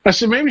 I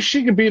said, "Maybe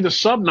she could be the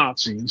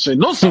sub-Nazi and say,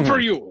 'No soup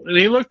for you.'" And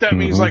he looked at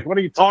me. He's like, "What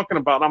are you talking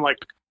about?" I'm like,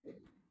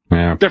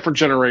 different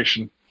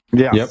generation.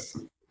 Yeah. Yep.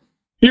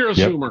 You're a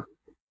Zoomer.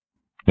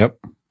 Yep.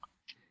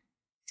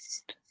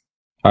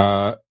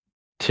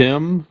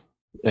 Tim,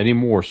 any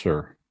more,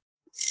 sir?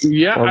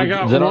 Yeah, I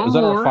got one more. Is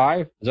that our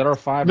 5? Is that our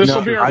 5? This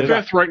will be our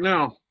 5th right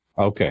now.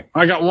 Okay.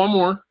 I got one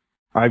more.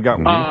 I've got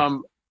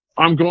one.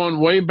 I'm going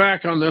way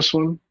back on this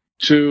one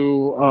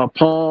to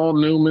Paul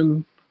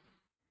Newman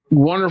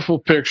wonderful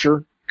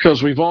picture,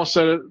 because we've all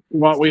said it.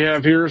 What we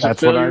have here is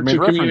That's a what I failure made to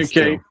reference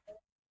communicate,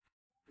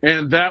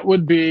 and that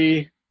would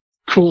be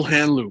Cool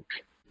Hand Luke,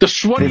 the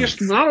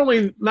sweatiest. Not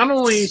only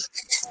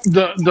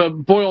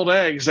the boiled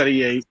eggs that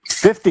he ate,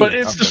 50 but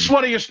it's of the them.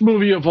 sweatiest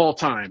movie of all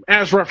time,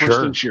 as referenced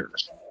Sure. in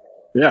Cheers.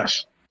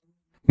 Yes.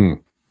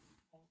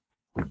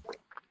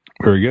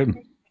 Very good.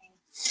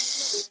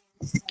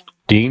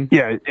 Dean?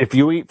 Yeah, if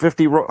you eat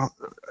 50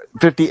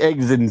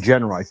 eggs in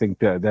general, I think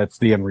that's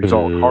the end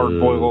result. Hard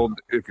boiled,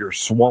 if you're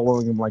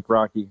swallowing them like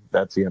Rocky,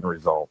 that's the end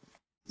result.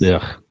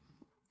 Yeah.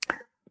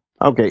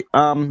 Okay,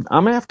 I'm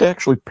gonna have to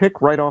actually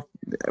pick right off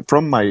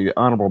from my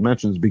honorable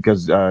mentions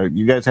because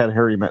you guys had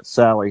Harry Met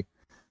Sally.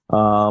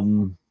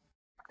 You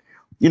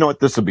know what?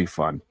 This will be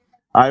fun.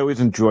 I always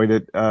enjoyed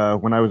it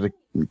when I was a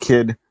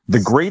kid. The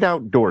Great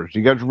Outdoors.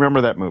 You guys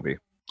remember that movie?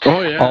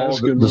 Oh yeah, Oh, that's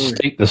a good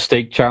movie. the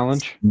steak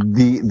challenge.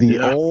 The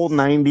Yeah. old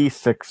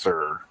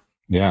 96er,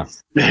 Yeah.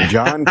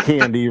 John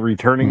Candy,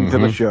 returning to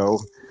the show.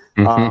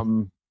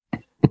 Mhm.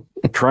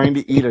 Trying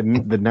to eat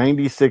the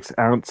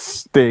 96-ounce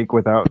steak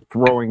without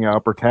throwing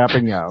up or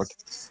tapping out,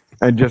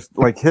 and just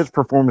like his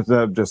performance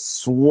of just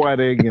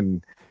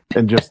sweating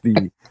and just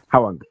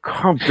how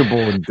uncomfortable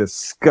and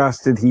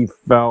disgusted he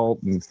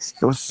felt, and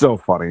it was so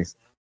funny.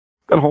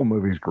 That whole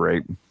movie's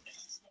great.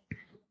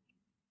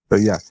 So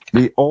yeah,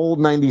 the old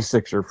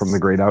 96er from The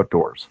Great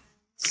Outdoors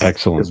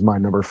Excellent. is my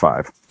number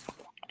 5.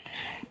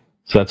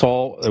 So that's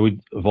all.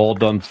 We've all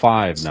done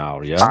 5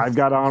 now, yeah? I've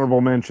got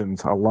honorable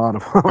mentions, a lot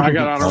of them. I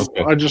got honorable.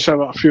 Okay. I just have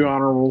a few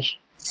honorables.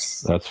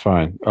 That's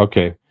fine.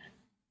 Okay.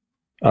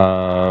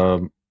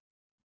 So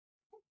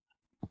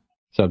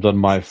I've done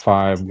my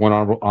 5. One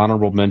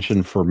honorable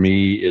mention for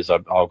me is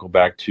I'll go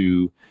back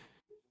to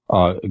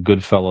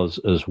Goodfellas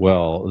as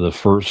well.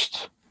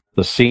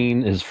 The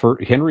scene is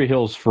Henry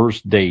Hill's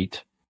first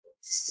date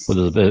with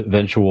his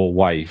eventual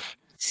wife.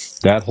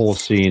 That whole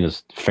scene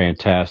is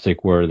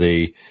fantastic, where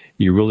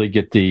you really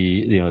get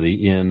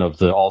the end of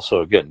the.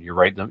 Also, again, you're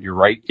right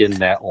in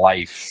that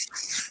life.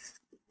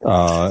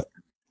 And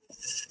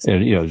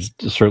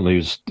certainly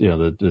was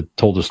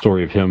told the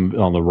story of him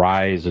on the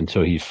rise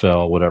until he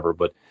fell, whatever.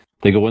 But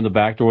they go in the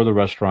back door of the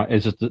restaurant.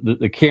 It's just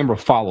the camera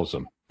follows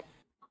them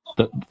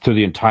through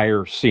the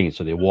entire scene.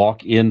 So they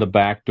walk in the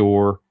back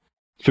door,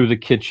 through the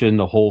kitchen,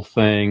 the whole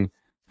thing.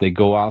 They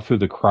go out through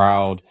the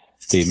crowd.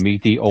 They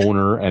meet the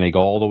owner, and they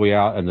go all the way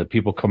out. And the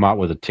people come out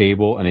with a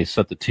table, and they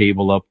set the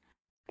table up.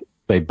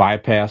 They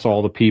bypass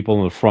all the people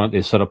in the front.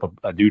 They set up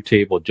a new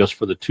table just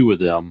for the two of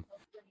them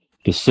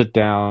to sit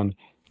down.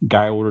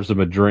 Guy orders him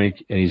a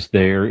drink, and he's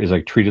there. He's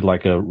like treated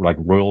like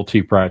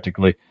royalty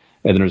practically.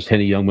 And then there's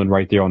Henny Youngman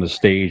right there on the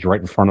stage, right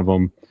in front of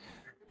him.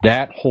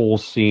 That whole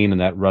scene in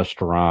that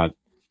restaurant.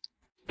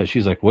 And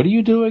she's like, "What do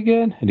you do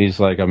again?" And he's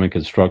like, "I'm in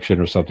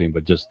construction or something."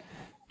 But just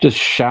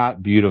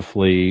shot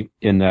beautifully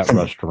in that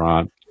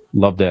restaurant.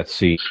 Love that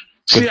scene.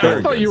 See,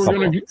 I thought you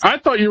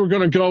were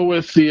gonna go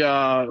with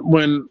the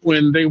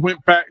when they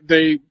went back.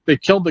 They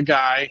killed the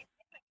guy,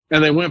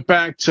 and they went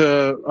back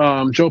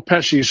to Joe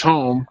Pesci's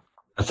home.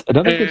 That's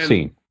another good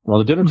scene. Well,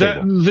 the dinner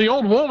table. The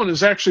old woman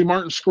is actually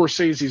Martin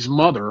Scorsese's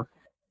mother.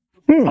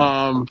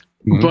 Mm-hmm.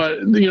 But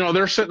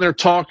they're sitting there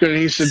talking, and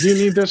he said, "Do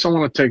you need this? I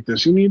want to take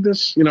this. You need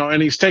this?"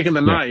 And he's taking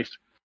the knife.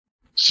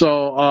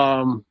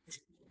 So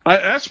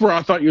that's where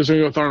I thought you was going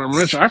to go with honorable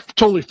mention. I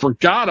totally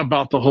forgot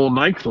about the whole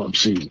nightclub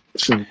scene.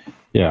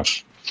 Yeah,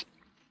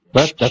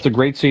 that's a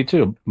great scene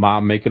too.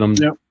 Mom making them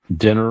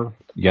dinner.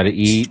 You got to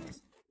eat.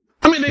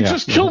 I mean, they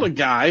just killed a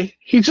guy.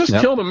 He just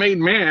killed a made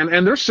man,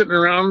 and they're sitting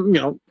around,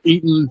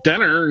 eating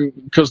dinner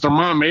because their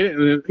mom made it.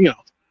 And,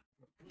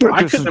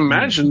 I couldn't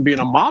imagine being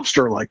a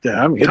mobster like that.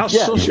 I mean, how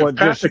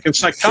sociopathic and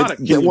psychotic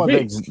can you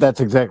be? That's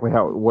exactly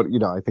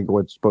I think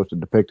what's supposed to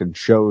depict and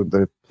show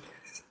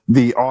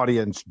the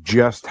audience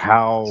just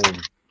how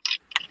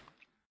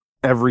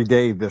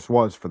everyday this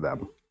was for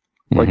them.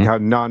 Like how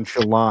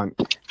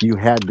nonchalant you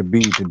had to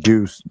be to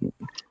do,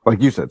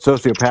 like you said,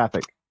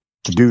 sociopathic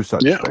to do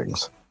such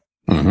things.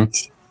 Mm-hmm.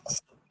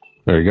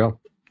 There you go.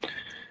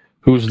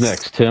 Who's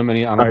next, Tim?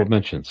 Any honorable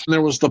mentions?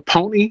 There was the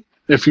pony.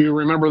 If you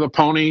remember the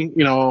pony,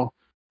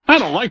 I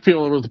don't like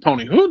people with the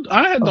pony.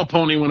 I had the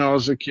pony when I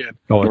was a kid.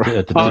 Oh,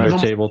 at the dinner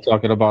table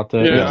talking about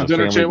that? Yeah, the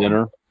family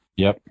dinner.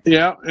 Yep.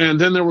 Yeah, and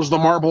then there was the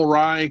marble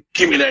rye.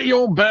 Give me that, you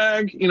old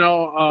bag.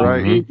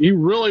 Right. He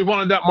really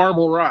wanted that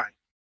marble rye.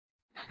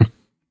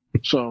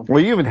 So. Well,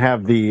 you even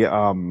have the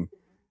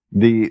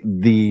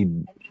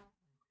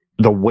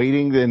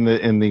waiting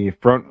in the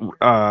front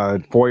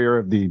foyer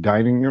of the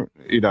dining room,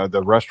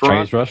 the restaurant.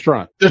 Chinese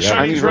restaurant. The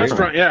Chinese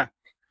restaurant, yeah.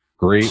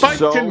 Great. It's like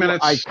 10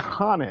 minutes.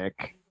 Iconic.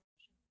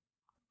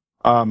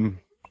 Am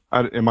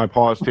I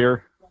paused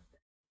here?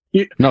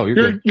 No, you're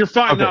good. You're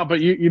fine now, but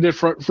you did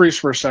freeze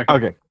for a second.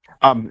 Okay.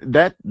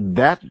 That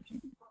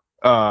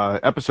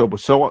episode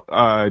was so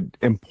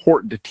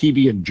important to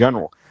TV in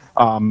general,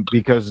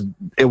 because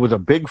it was a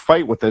big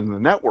fight within the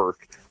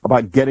network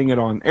about getting it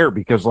on air,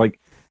 because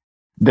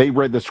they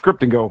read the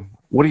script and go,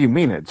 "What do you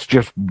mean? It's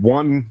just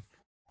a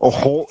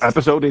whole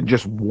episode in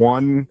just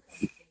one,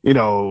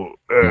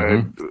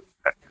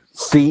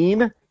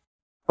 scene?"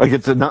 Like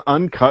it's an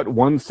uncut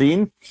one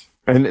scene,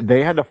 and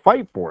they had to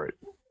fight for it.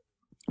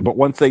 But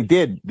once they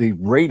did, the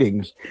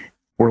ratings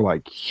were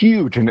like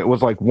huge, and it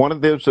was like one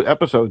of those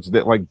episodes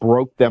that like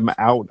broke them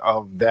out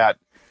of that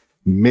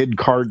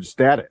mid-card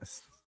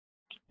status.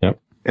 Yep.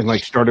 And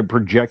like started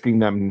projecting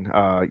them,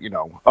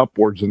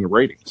 upwards in the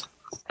ratings.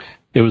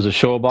 It was a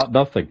show about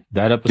nothing.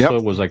 That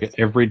episode was like an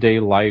everyday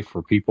life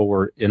where people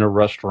were in a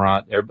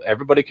restaurant.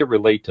 Everybody could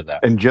relate to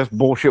that. And just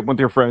bullshit with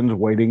their friends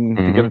waiting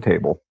to get a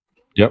table.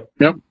 Yep.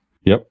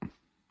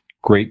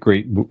 Great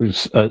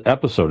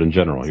episode in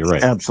general. You're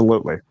right.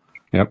 Absolutely.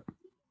 Yep.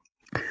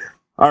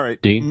 All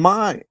right. Dean?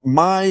 My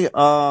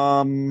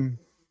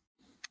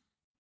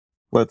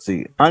let's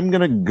see. I'm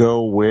gonna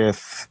go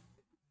with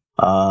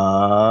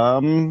how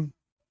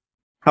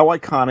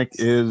iconic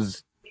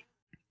is.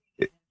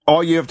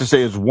 All you have to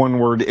say is one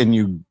word, and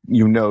you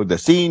know the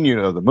scene, you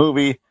know the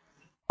movie.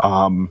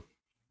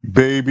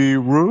 Baby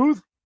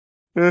Ruth.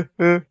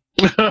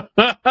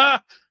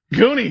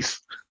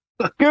 Goonies.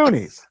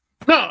 Goonies.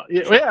 No,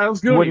 yeah, it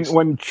was Goonies.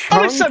 When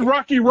I said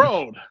Rocky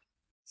Road.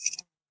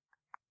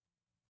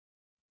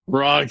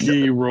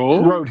 Rocky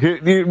Road.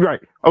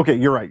 Right. Okay,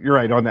 you're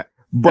right on that.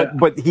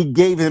 But he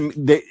gave him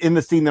in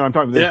the scene that I'm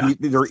talking about.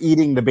 They're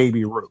eating the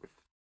Baby Ruth.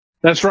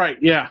 That's right.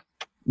 Yeah.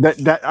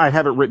 That I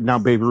have it written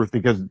down, Baby Ruth,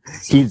 because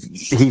he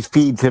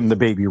feeds him the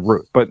Baby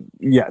Ruth. But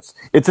yes,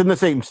 it's in the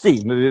same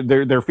scene.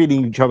 They're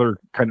feeding each other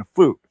kind of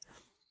food.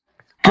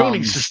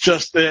 Goonies is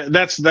just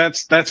that's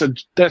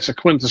a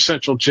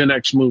quintessential Gen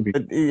X movie.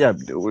 Yeah,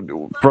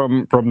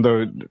 from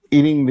the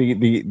eating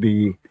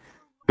the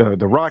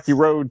Rocky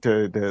Road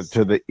to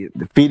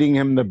the feeding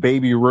him the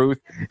Baby Ruth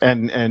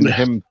and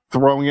him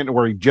throwing it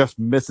where he just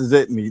misses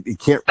it and he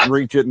can't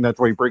reach it, and that's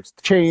why he breaks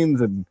the chains.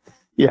 And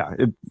yeah,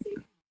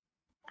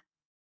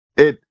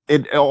 it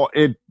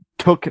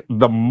took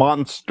the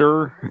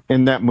monster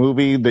in that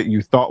movie that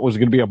you thought was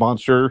going to be a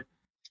monster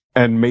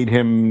and made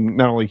him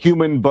not only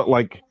human but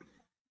like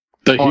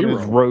the on hero.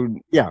 His road.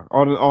 Yeah,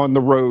 on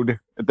the road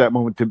at that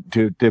moment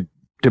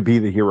to be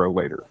the hero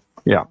later.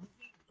 Yeah.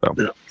 So,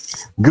 yeah.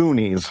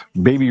 Goonies,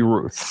 Baby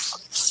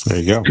Ruth. There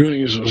you go.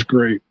 Goonies was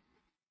great.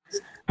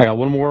 I got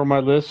one more on my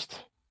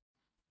list,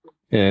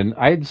 and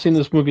I hadn't seen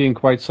this movie in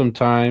quite some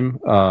time.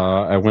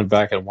 I went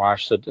back and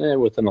watched it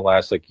within the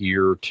last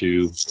year or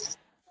two.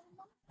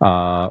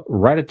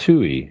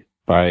 Ratatouille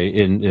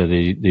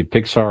the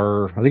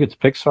Pixar. I think it's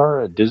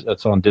Pixar.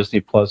 It's on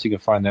Disney Plus. You can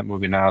find that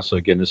movie now. So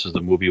again, this is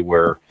the movie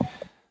where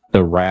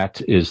the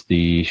rat is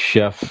the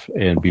chef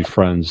and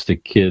befriends the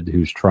kid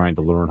who's trying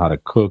to learn how to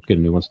cook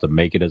and who wants to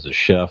make it as a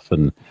chef.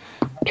 And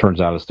it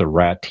turns out it's the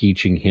rat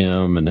teaching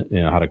him and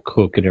how to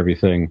cook and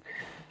everything.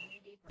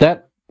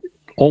 That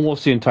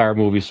almost the entire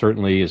movie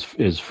certainly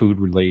is food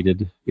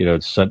related.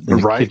 It's set in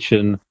the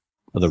kitchen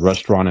of the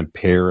restaurant in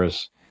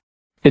Paris.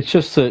 It's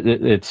just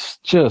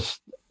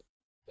if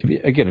you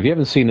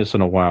haven't seen this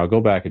in a while, go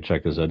back and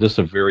check this out. This is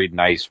a very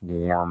nice,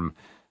 warm,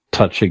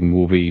 touching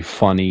movie,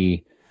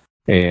 funny.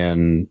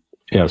 And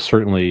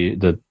certainly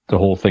the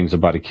whole thing's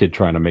about a kid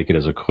trying to make it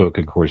as a cook.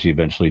 Of course, he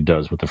eventually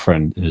does with his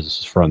friend,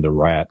 the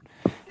rat.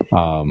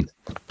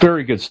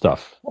 Very good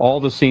stuff. All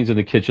the scenes in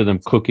the kitchen,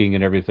 them cooking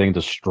and everything,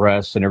 the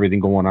stress and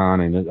everything going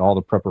on, and all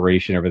the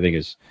preparation, everything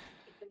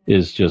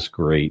is just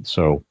great.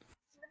 So,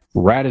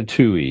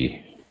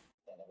 Ratatouille.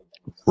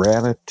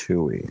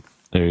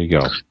 There you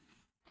go.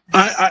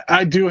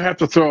 I do have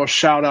to throw a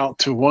shout out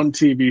to one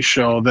TV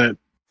show that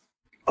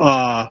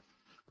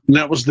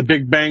was The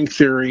Big Bang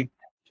Theory.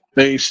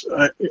 They,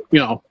 I'm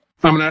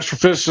an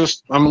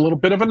astrophysicist. I'm a little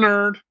bit of a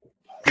nerd,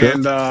 sure.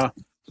 And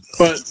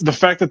but the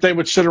fact that they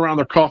would sit around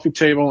their coffee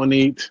table and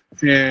eat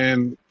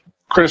and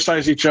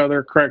criticize each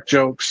other, crack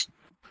jokes,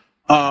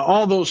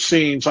 all those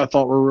scenes I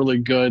thought were really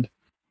good.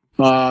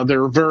 They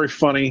were very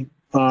funny,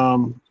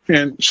 but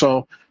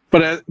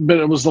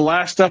it was the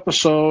last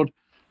episode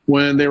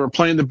when they were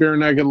playing the Bare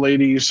Naked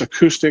Ladies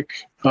acoustic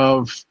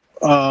of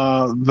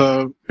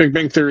the Big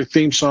Bang Theory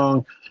theme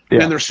song.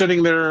 Yeah. And they're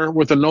sitting there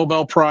with the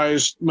Nobel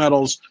Prize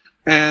medals,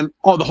 and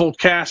the whole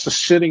cast is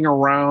sitting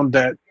around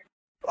that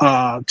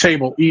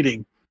table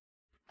eating.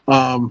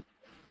 When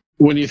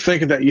you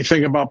think of that, you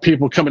think about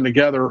people coming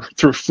together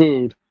through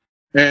food.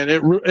 And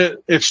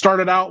it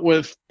started out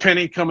with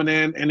Penny coming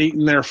in and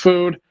eating their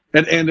food.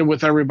 It ended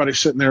with everybody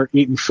sitting there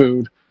eating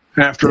food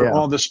after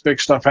all this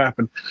big stuff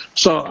happened.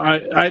 So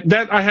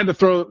I had to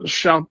put a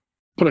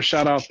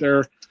shout out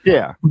there.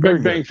 Yeah,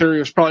 Big Bang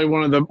Theory is probably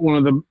one of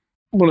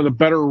the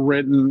better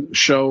written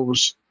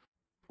shows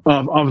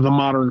of the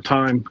modern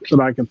time that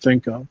I can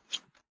think of.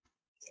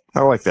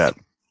 I like that.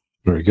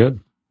 Very good.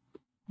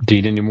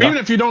 Dean, any more? Even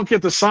if you don't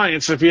get the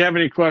science, if you have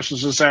any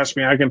questions, just ask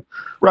me. I can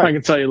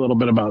tell you a little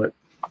bit about it.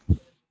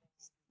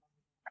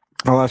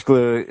 I'll ask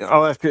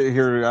you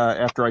here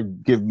after I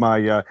give my.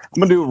 I'm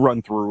gonna do a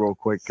run through real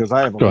quick because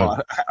I have a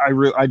lot.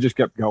 I just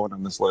kept going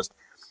on this list.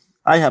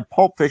 I have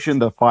Pulp Fiction,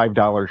 the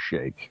 $5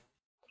 shake.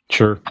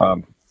 Sure.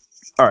 All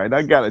right,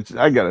 I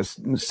gotta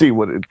see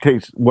what it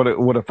tastes, what a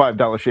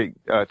 $5 shake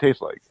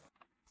tastes like.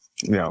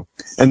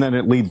 And then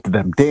it leads to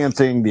them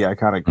dancing, the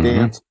iconic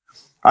dance.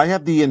 I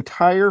have the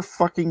entire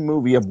fucking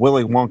movie of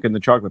Willy Wonka and the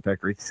Chocolate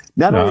Factory.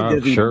 Not only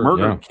does he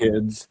murder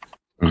kids,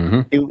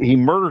 he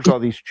murders all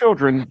these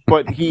children,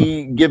 but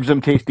he gives them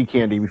tasty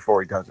candy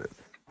before he does it.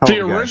 The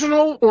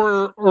original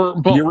or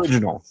both? The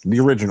original. The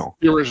original.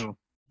 The original.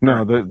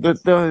 No,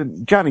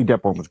 the Johnny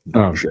Depp one was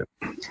shit.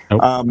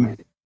 Nope.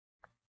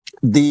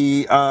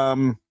 The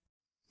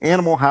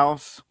Animal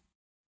House.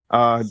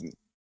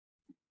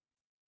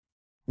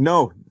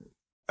 No,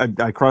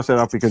 I crossed that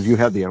out because you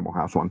had the Animal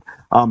House one.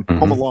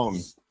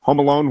 Home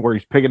Alone, where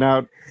he's pigging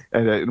out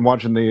and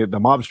watching the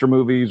mobster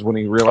movies when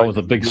he realized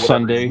the big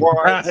Sunday.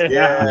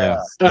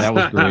 Yeah, that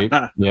was great.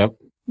 Yep.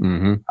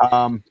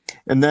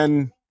 And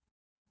then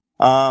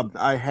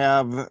I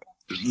have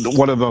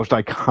one of those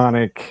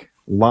iconic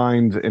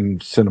lines in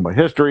cinema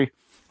history: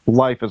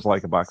 "Life is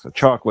like a box of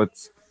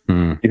chocolates."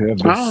 You have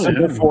the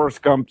simple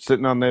Forrest Gump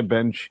sitting on that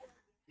bench,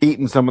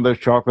 eating some of those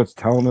chocolates,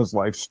 telling his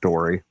life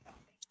story.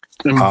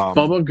 And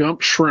Bubba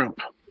Gump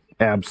shrimp.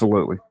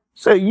 Absolutely.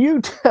 So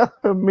you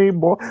telling me,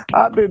 boy,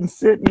 I've been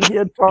sitting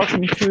here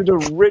talking to the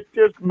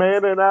richest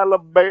man in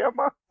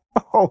Alabama?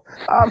 Oh,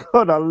 I've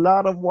heard a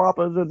lot of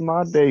whoppers in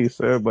my day,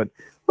 sir, but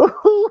that's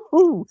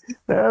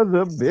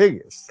the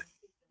biggest.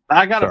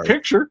 I got a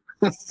picture.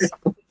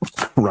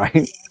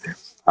 Right.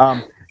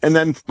 And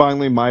then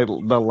finally,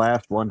 the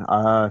last one,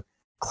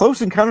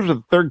 Close Encounters of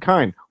the Third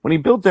Kind. When he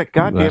builds that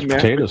goddamn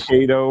mashed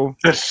potato.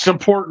 It's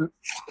important.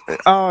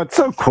 Oh, it's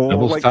so cool.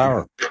 Devil's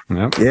Tower.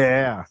 Yep.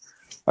 Yeah.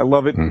 I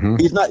love it.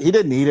 He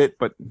didn't eat it,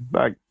 but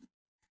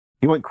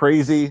he went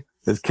crazy.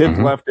 His kids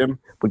left him,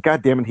 but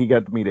goddamn it, he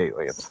got to meet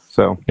aliens.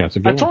 So yeah, it's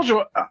a good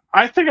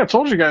I think I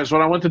told you guys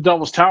when I went to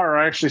Devil's Tower,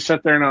 I actually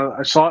sat there and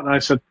I saw it and I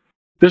said,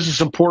 "This is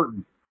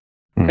important."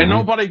 And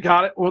nobody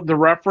got it with the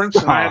reference.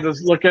 And I had to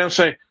look at it and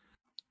say,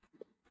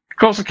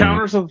 "Close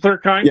Encounters of the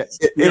Third Kind."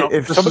 Yeah,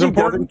 if somebody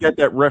doesn't get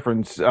that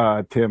reference,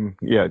 Tim,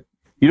 you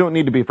don't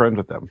need to be friends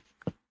with them.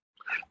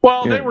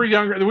 Well, they were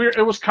younger.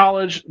 It was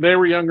college. They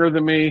were younger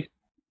than me.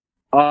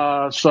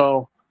 Because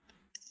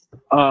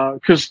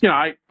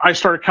I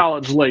started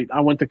college late.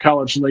 I went to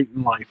college late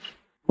in life.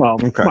 Well,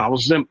 I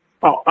was in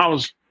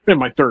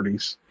my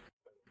 30s.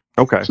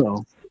 Okay.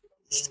 So,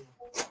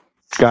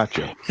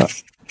 gotcha.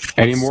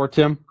 Any more,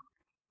 Tim?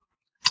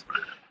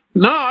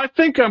 No, I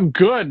think I'm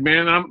good,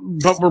 man.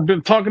 But we've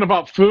been talking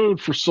about food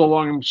for so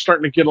long. I'm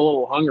starting to get a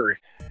little hungry.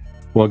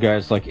 Well,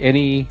 guys, like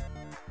any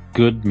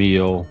good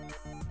meal,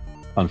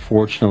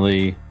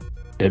 unfortunately,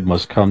 it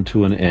must come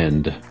to an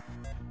end.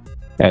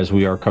 As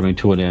we are coming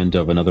to an end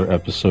of another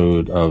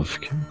episode of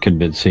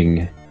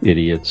Convincing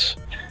Idiots.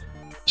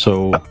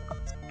 So,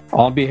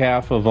 on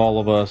behalf of all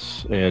of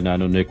us, and I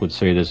know Nick would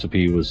say this if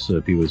he was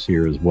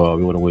here as well,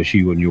 we want to wish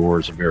you and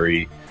yours a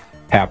very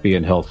happy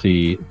and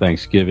healthy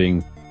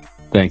Thanksgiving.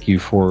 Thank you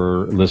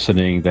for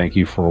listening. Thank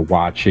you for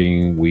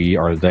watching. We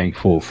are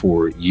thankful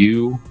for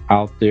you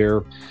out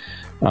there.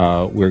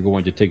 We're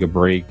going to take a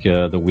break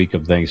the week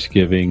of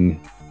Thanksgiving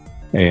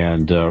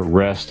and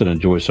rest and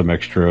enjoy some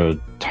extra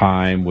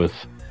time with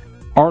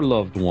our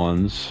loved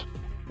ones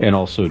and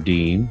also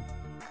Dean.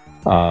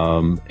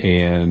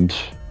 And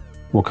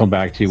we'll come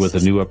back to you with a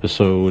new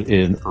episode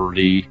in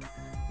early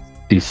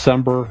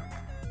December.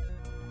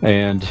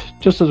 And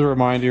just as a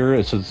reminder,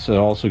 it's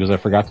also because I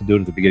forgot to do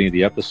it at the beginning of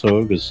the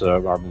episode because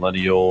our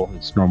millennial,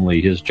 it's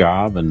normally his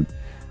job, and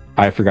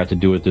I forgot to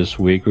do it this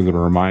week. We're going to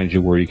remind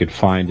you where you can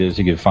find us.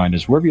 You can find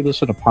us wherever you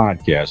listen to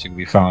podcasts. It can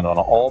be found on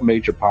all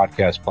major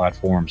podcast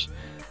platforms: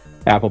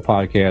 Apple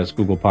Podcasts,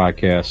 Google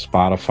Podcasts,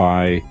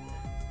 Spotify,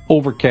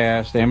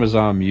 Overcast,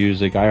 Amazon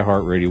Music,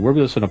 iHeartRadio. Wherever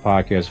you listen to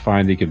podcasts,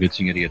 find the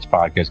Convincing Idiots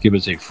podcast. Give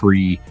us a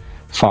free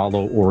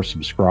follow or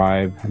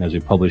subscribe. And as we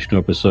publish new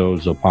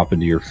episodes, they'll pop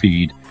into your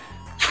feed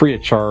free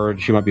of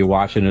charge. You might be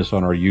watching us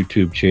on our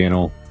YouTube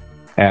channel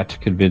at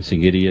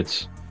Convincing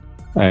Idiots,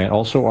 and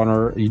also on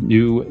our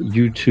new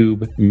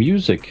YouTube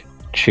Music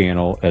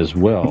channel as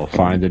well.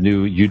 Find the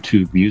new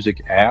YouTube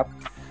Music app.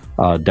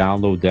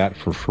 Download that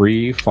for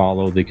free.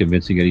 Follow the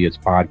Convincing Idiots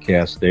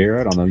podcast there.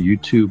 And on the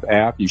YouTube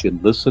app, you can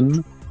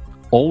listen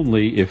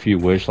only if you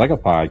wish, like a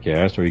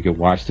podcast, or you can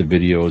watch the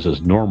videos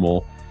as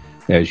normal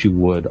as you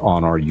would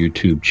on our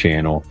YouTube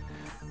channel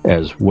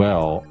as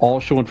well. All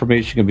show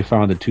information can be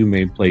found in two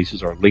main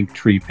places: our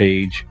Linktree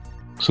page.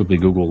 Simply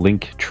Google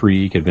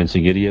Linktree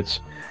Convincing Idiots.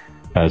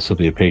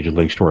 Simply a page that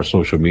links to our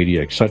social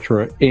media,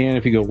 etc. And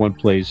if you go one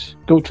place,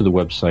 go to the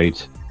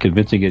website,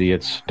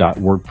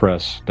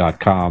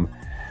 convincingidiots.wordpress.com.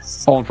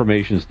 All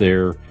information is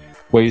there.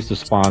 Ways to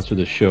sponsor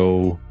the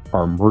show,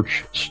 our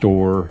merch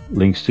store,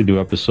 links to new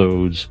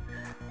episodes,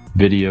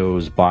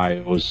 videos,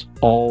 bios,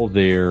 all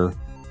there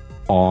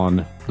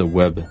on the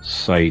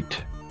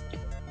website.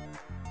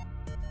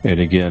 And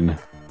again,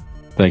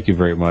 thank you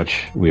very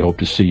much. We hope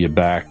to see you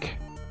back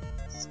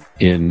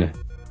in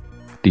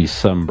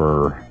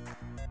December.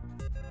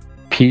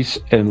 Peace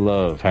and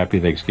love. Happy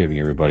Thanksgiving,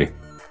 everybody.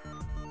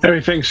 Happy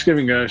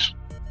Thanksgiving, guys.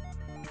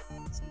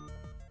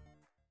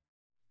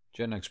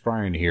 Gen X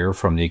Brian here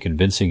from the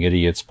Convincing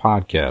Idiots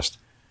podcast.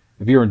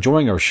 If you're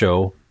enjoying our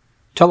show,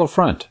 tell a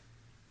friend.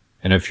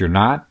 And if you're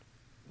not,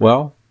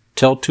 well,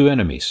 tell two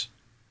enemies.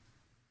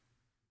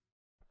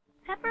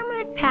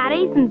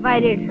 Patty's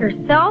invited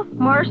herself,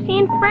 Marcy,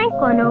 and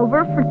Franklin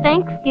over for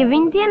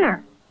Thanksgiving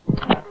dinner.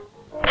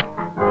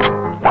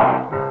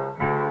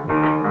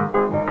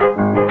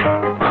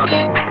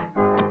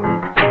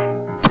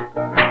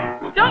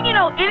 Don't you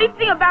know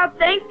anything about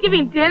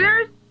Thanksgiving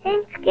dinners?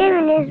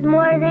 Thanksgiving is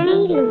more than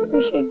eating.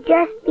 We should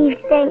just be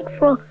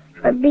thankful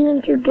for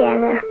being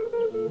together.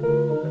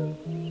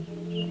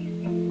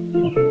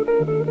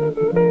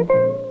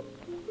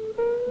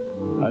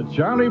 A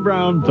Charlie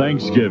Brown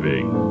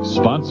Thanksgiving,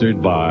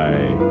 sponsored by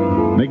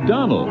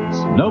McDonald's.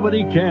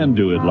 Nobody can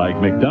do it like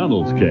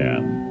McDonald's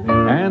can.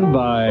 And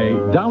by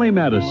Dolly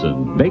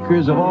Madison,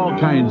 bakers of all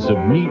kinds of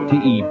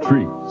neat-to-eat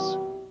treats.